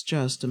 and it's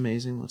just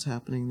amazing what's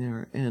happening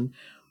there, and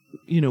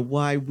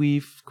why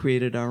we've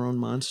created our own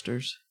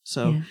monsters.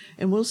 So,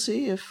 and we'll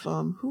see if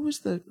who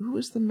was the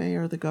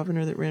mayor, the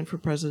governor that ran for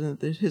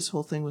president, that his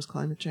whole thing was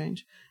climate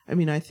change. I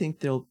think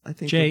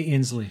Jay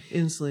Inslee.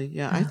 Inslee,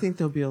 yeah. I think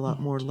there'll be a lot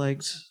more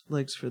legs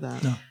for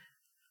that. No.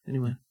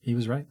 Anyway, he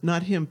was right.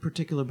 Not him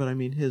particular, but I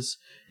mean his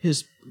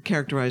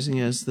characterizing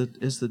as the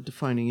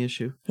defining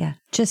issue. Yeah.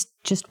 Just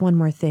one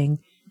more thing.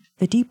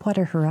 The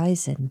Deepwater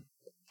Horizon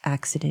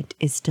accident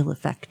is still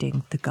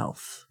affecting the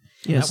Gulf.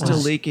 Yeah, it's still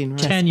leaking. Right?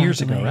 10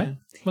 years ago, right?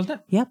 Wasn't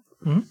it? Yep.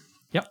 Mm-hmm.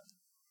 Yep.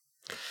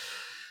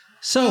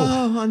 So,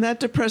 on that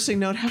depressing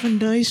note, have a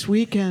nice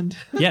weekend.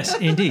 Yes,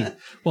 indeed.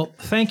 Well,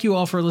 thank you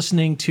all for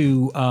listening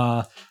to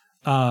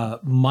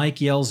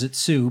Mike Yells at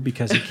Sue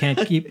because he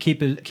can't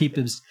keep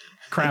his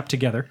crap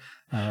together.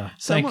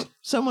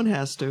 Someone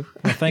has to.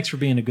 Well, thanks for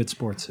being a good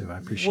sport, Sue. I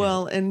appreciate it.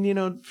 Well,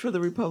 and for the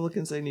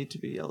Republicans, they need to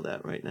be yelled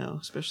at right now,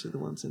 especially the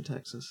ones in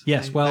Texas.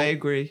 Yes, I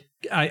agree.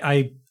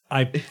 I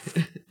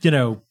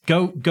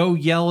go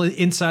yell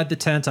inside the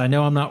tent. I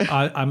know I'm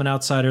an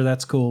outsider.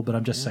 That's cool, but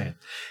I'm just saying.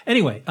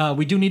 Anyway,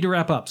 we do need to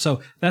wrap up.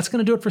 So that's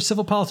going to do it for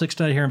Civil Politics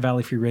tonight here on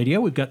Valley Free Radio.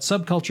 We've got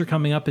Subculture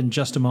coming up in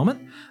just a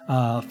moment,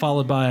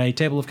 followed by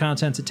Table of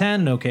Contents at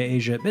 10 and OK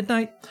Asia at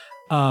midnight.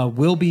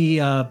 We'll be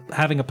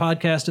having a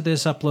podcast of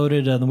this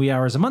uploaded in the wee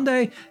hours of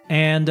Monday,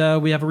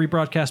 and we have a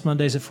rebroadcast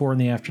Mondays at 4 in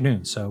the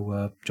afternoon.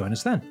 So join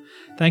us then.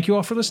 Thank you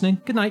all for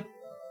listening. Good night.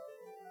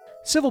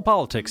 Civil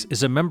Politics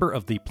is a member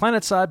of the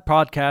Planetside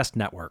Podcast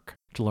Network.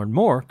 To learn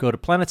more, go to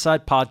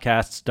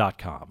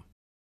planetsidepodcasts.com.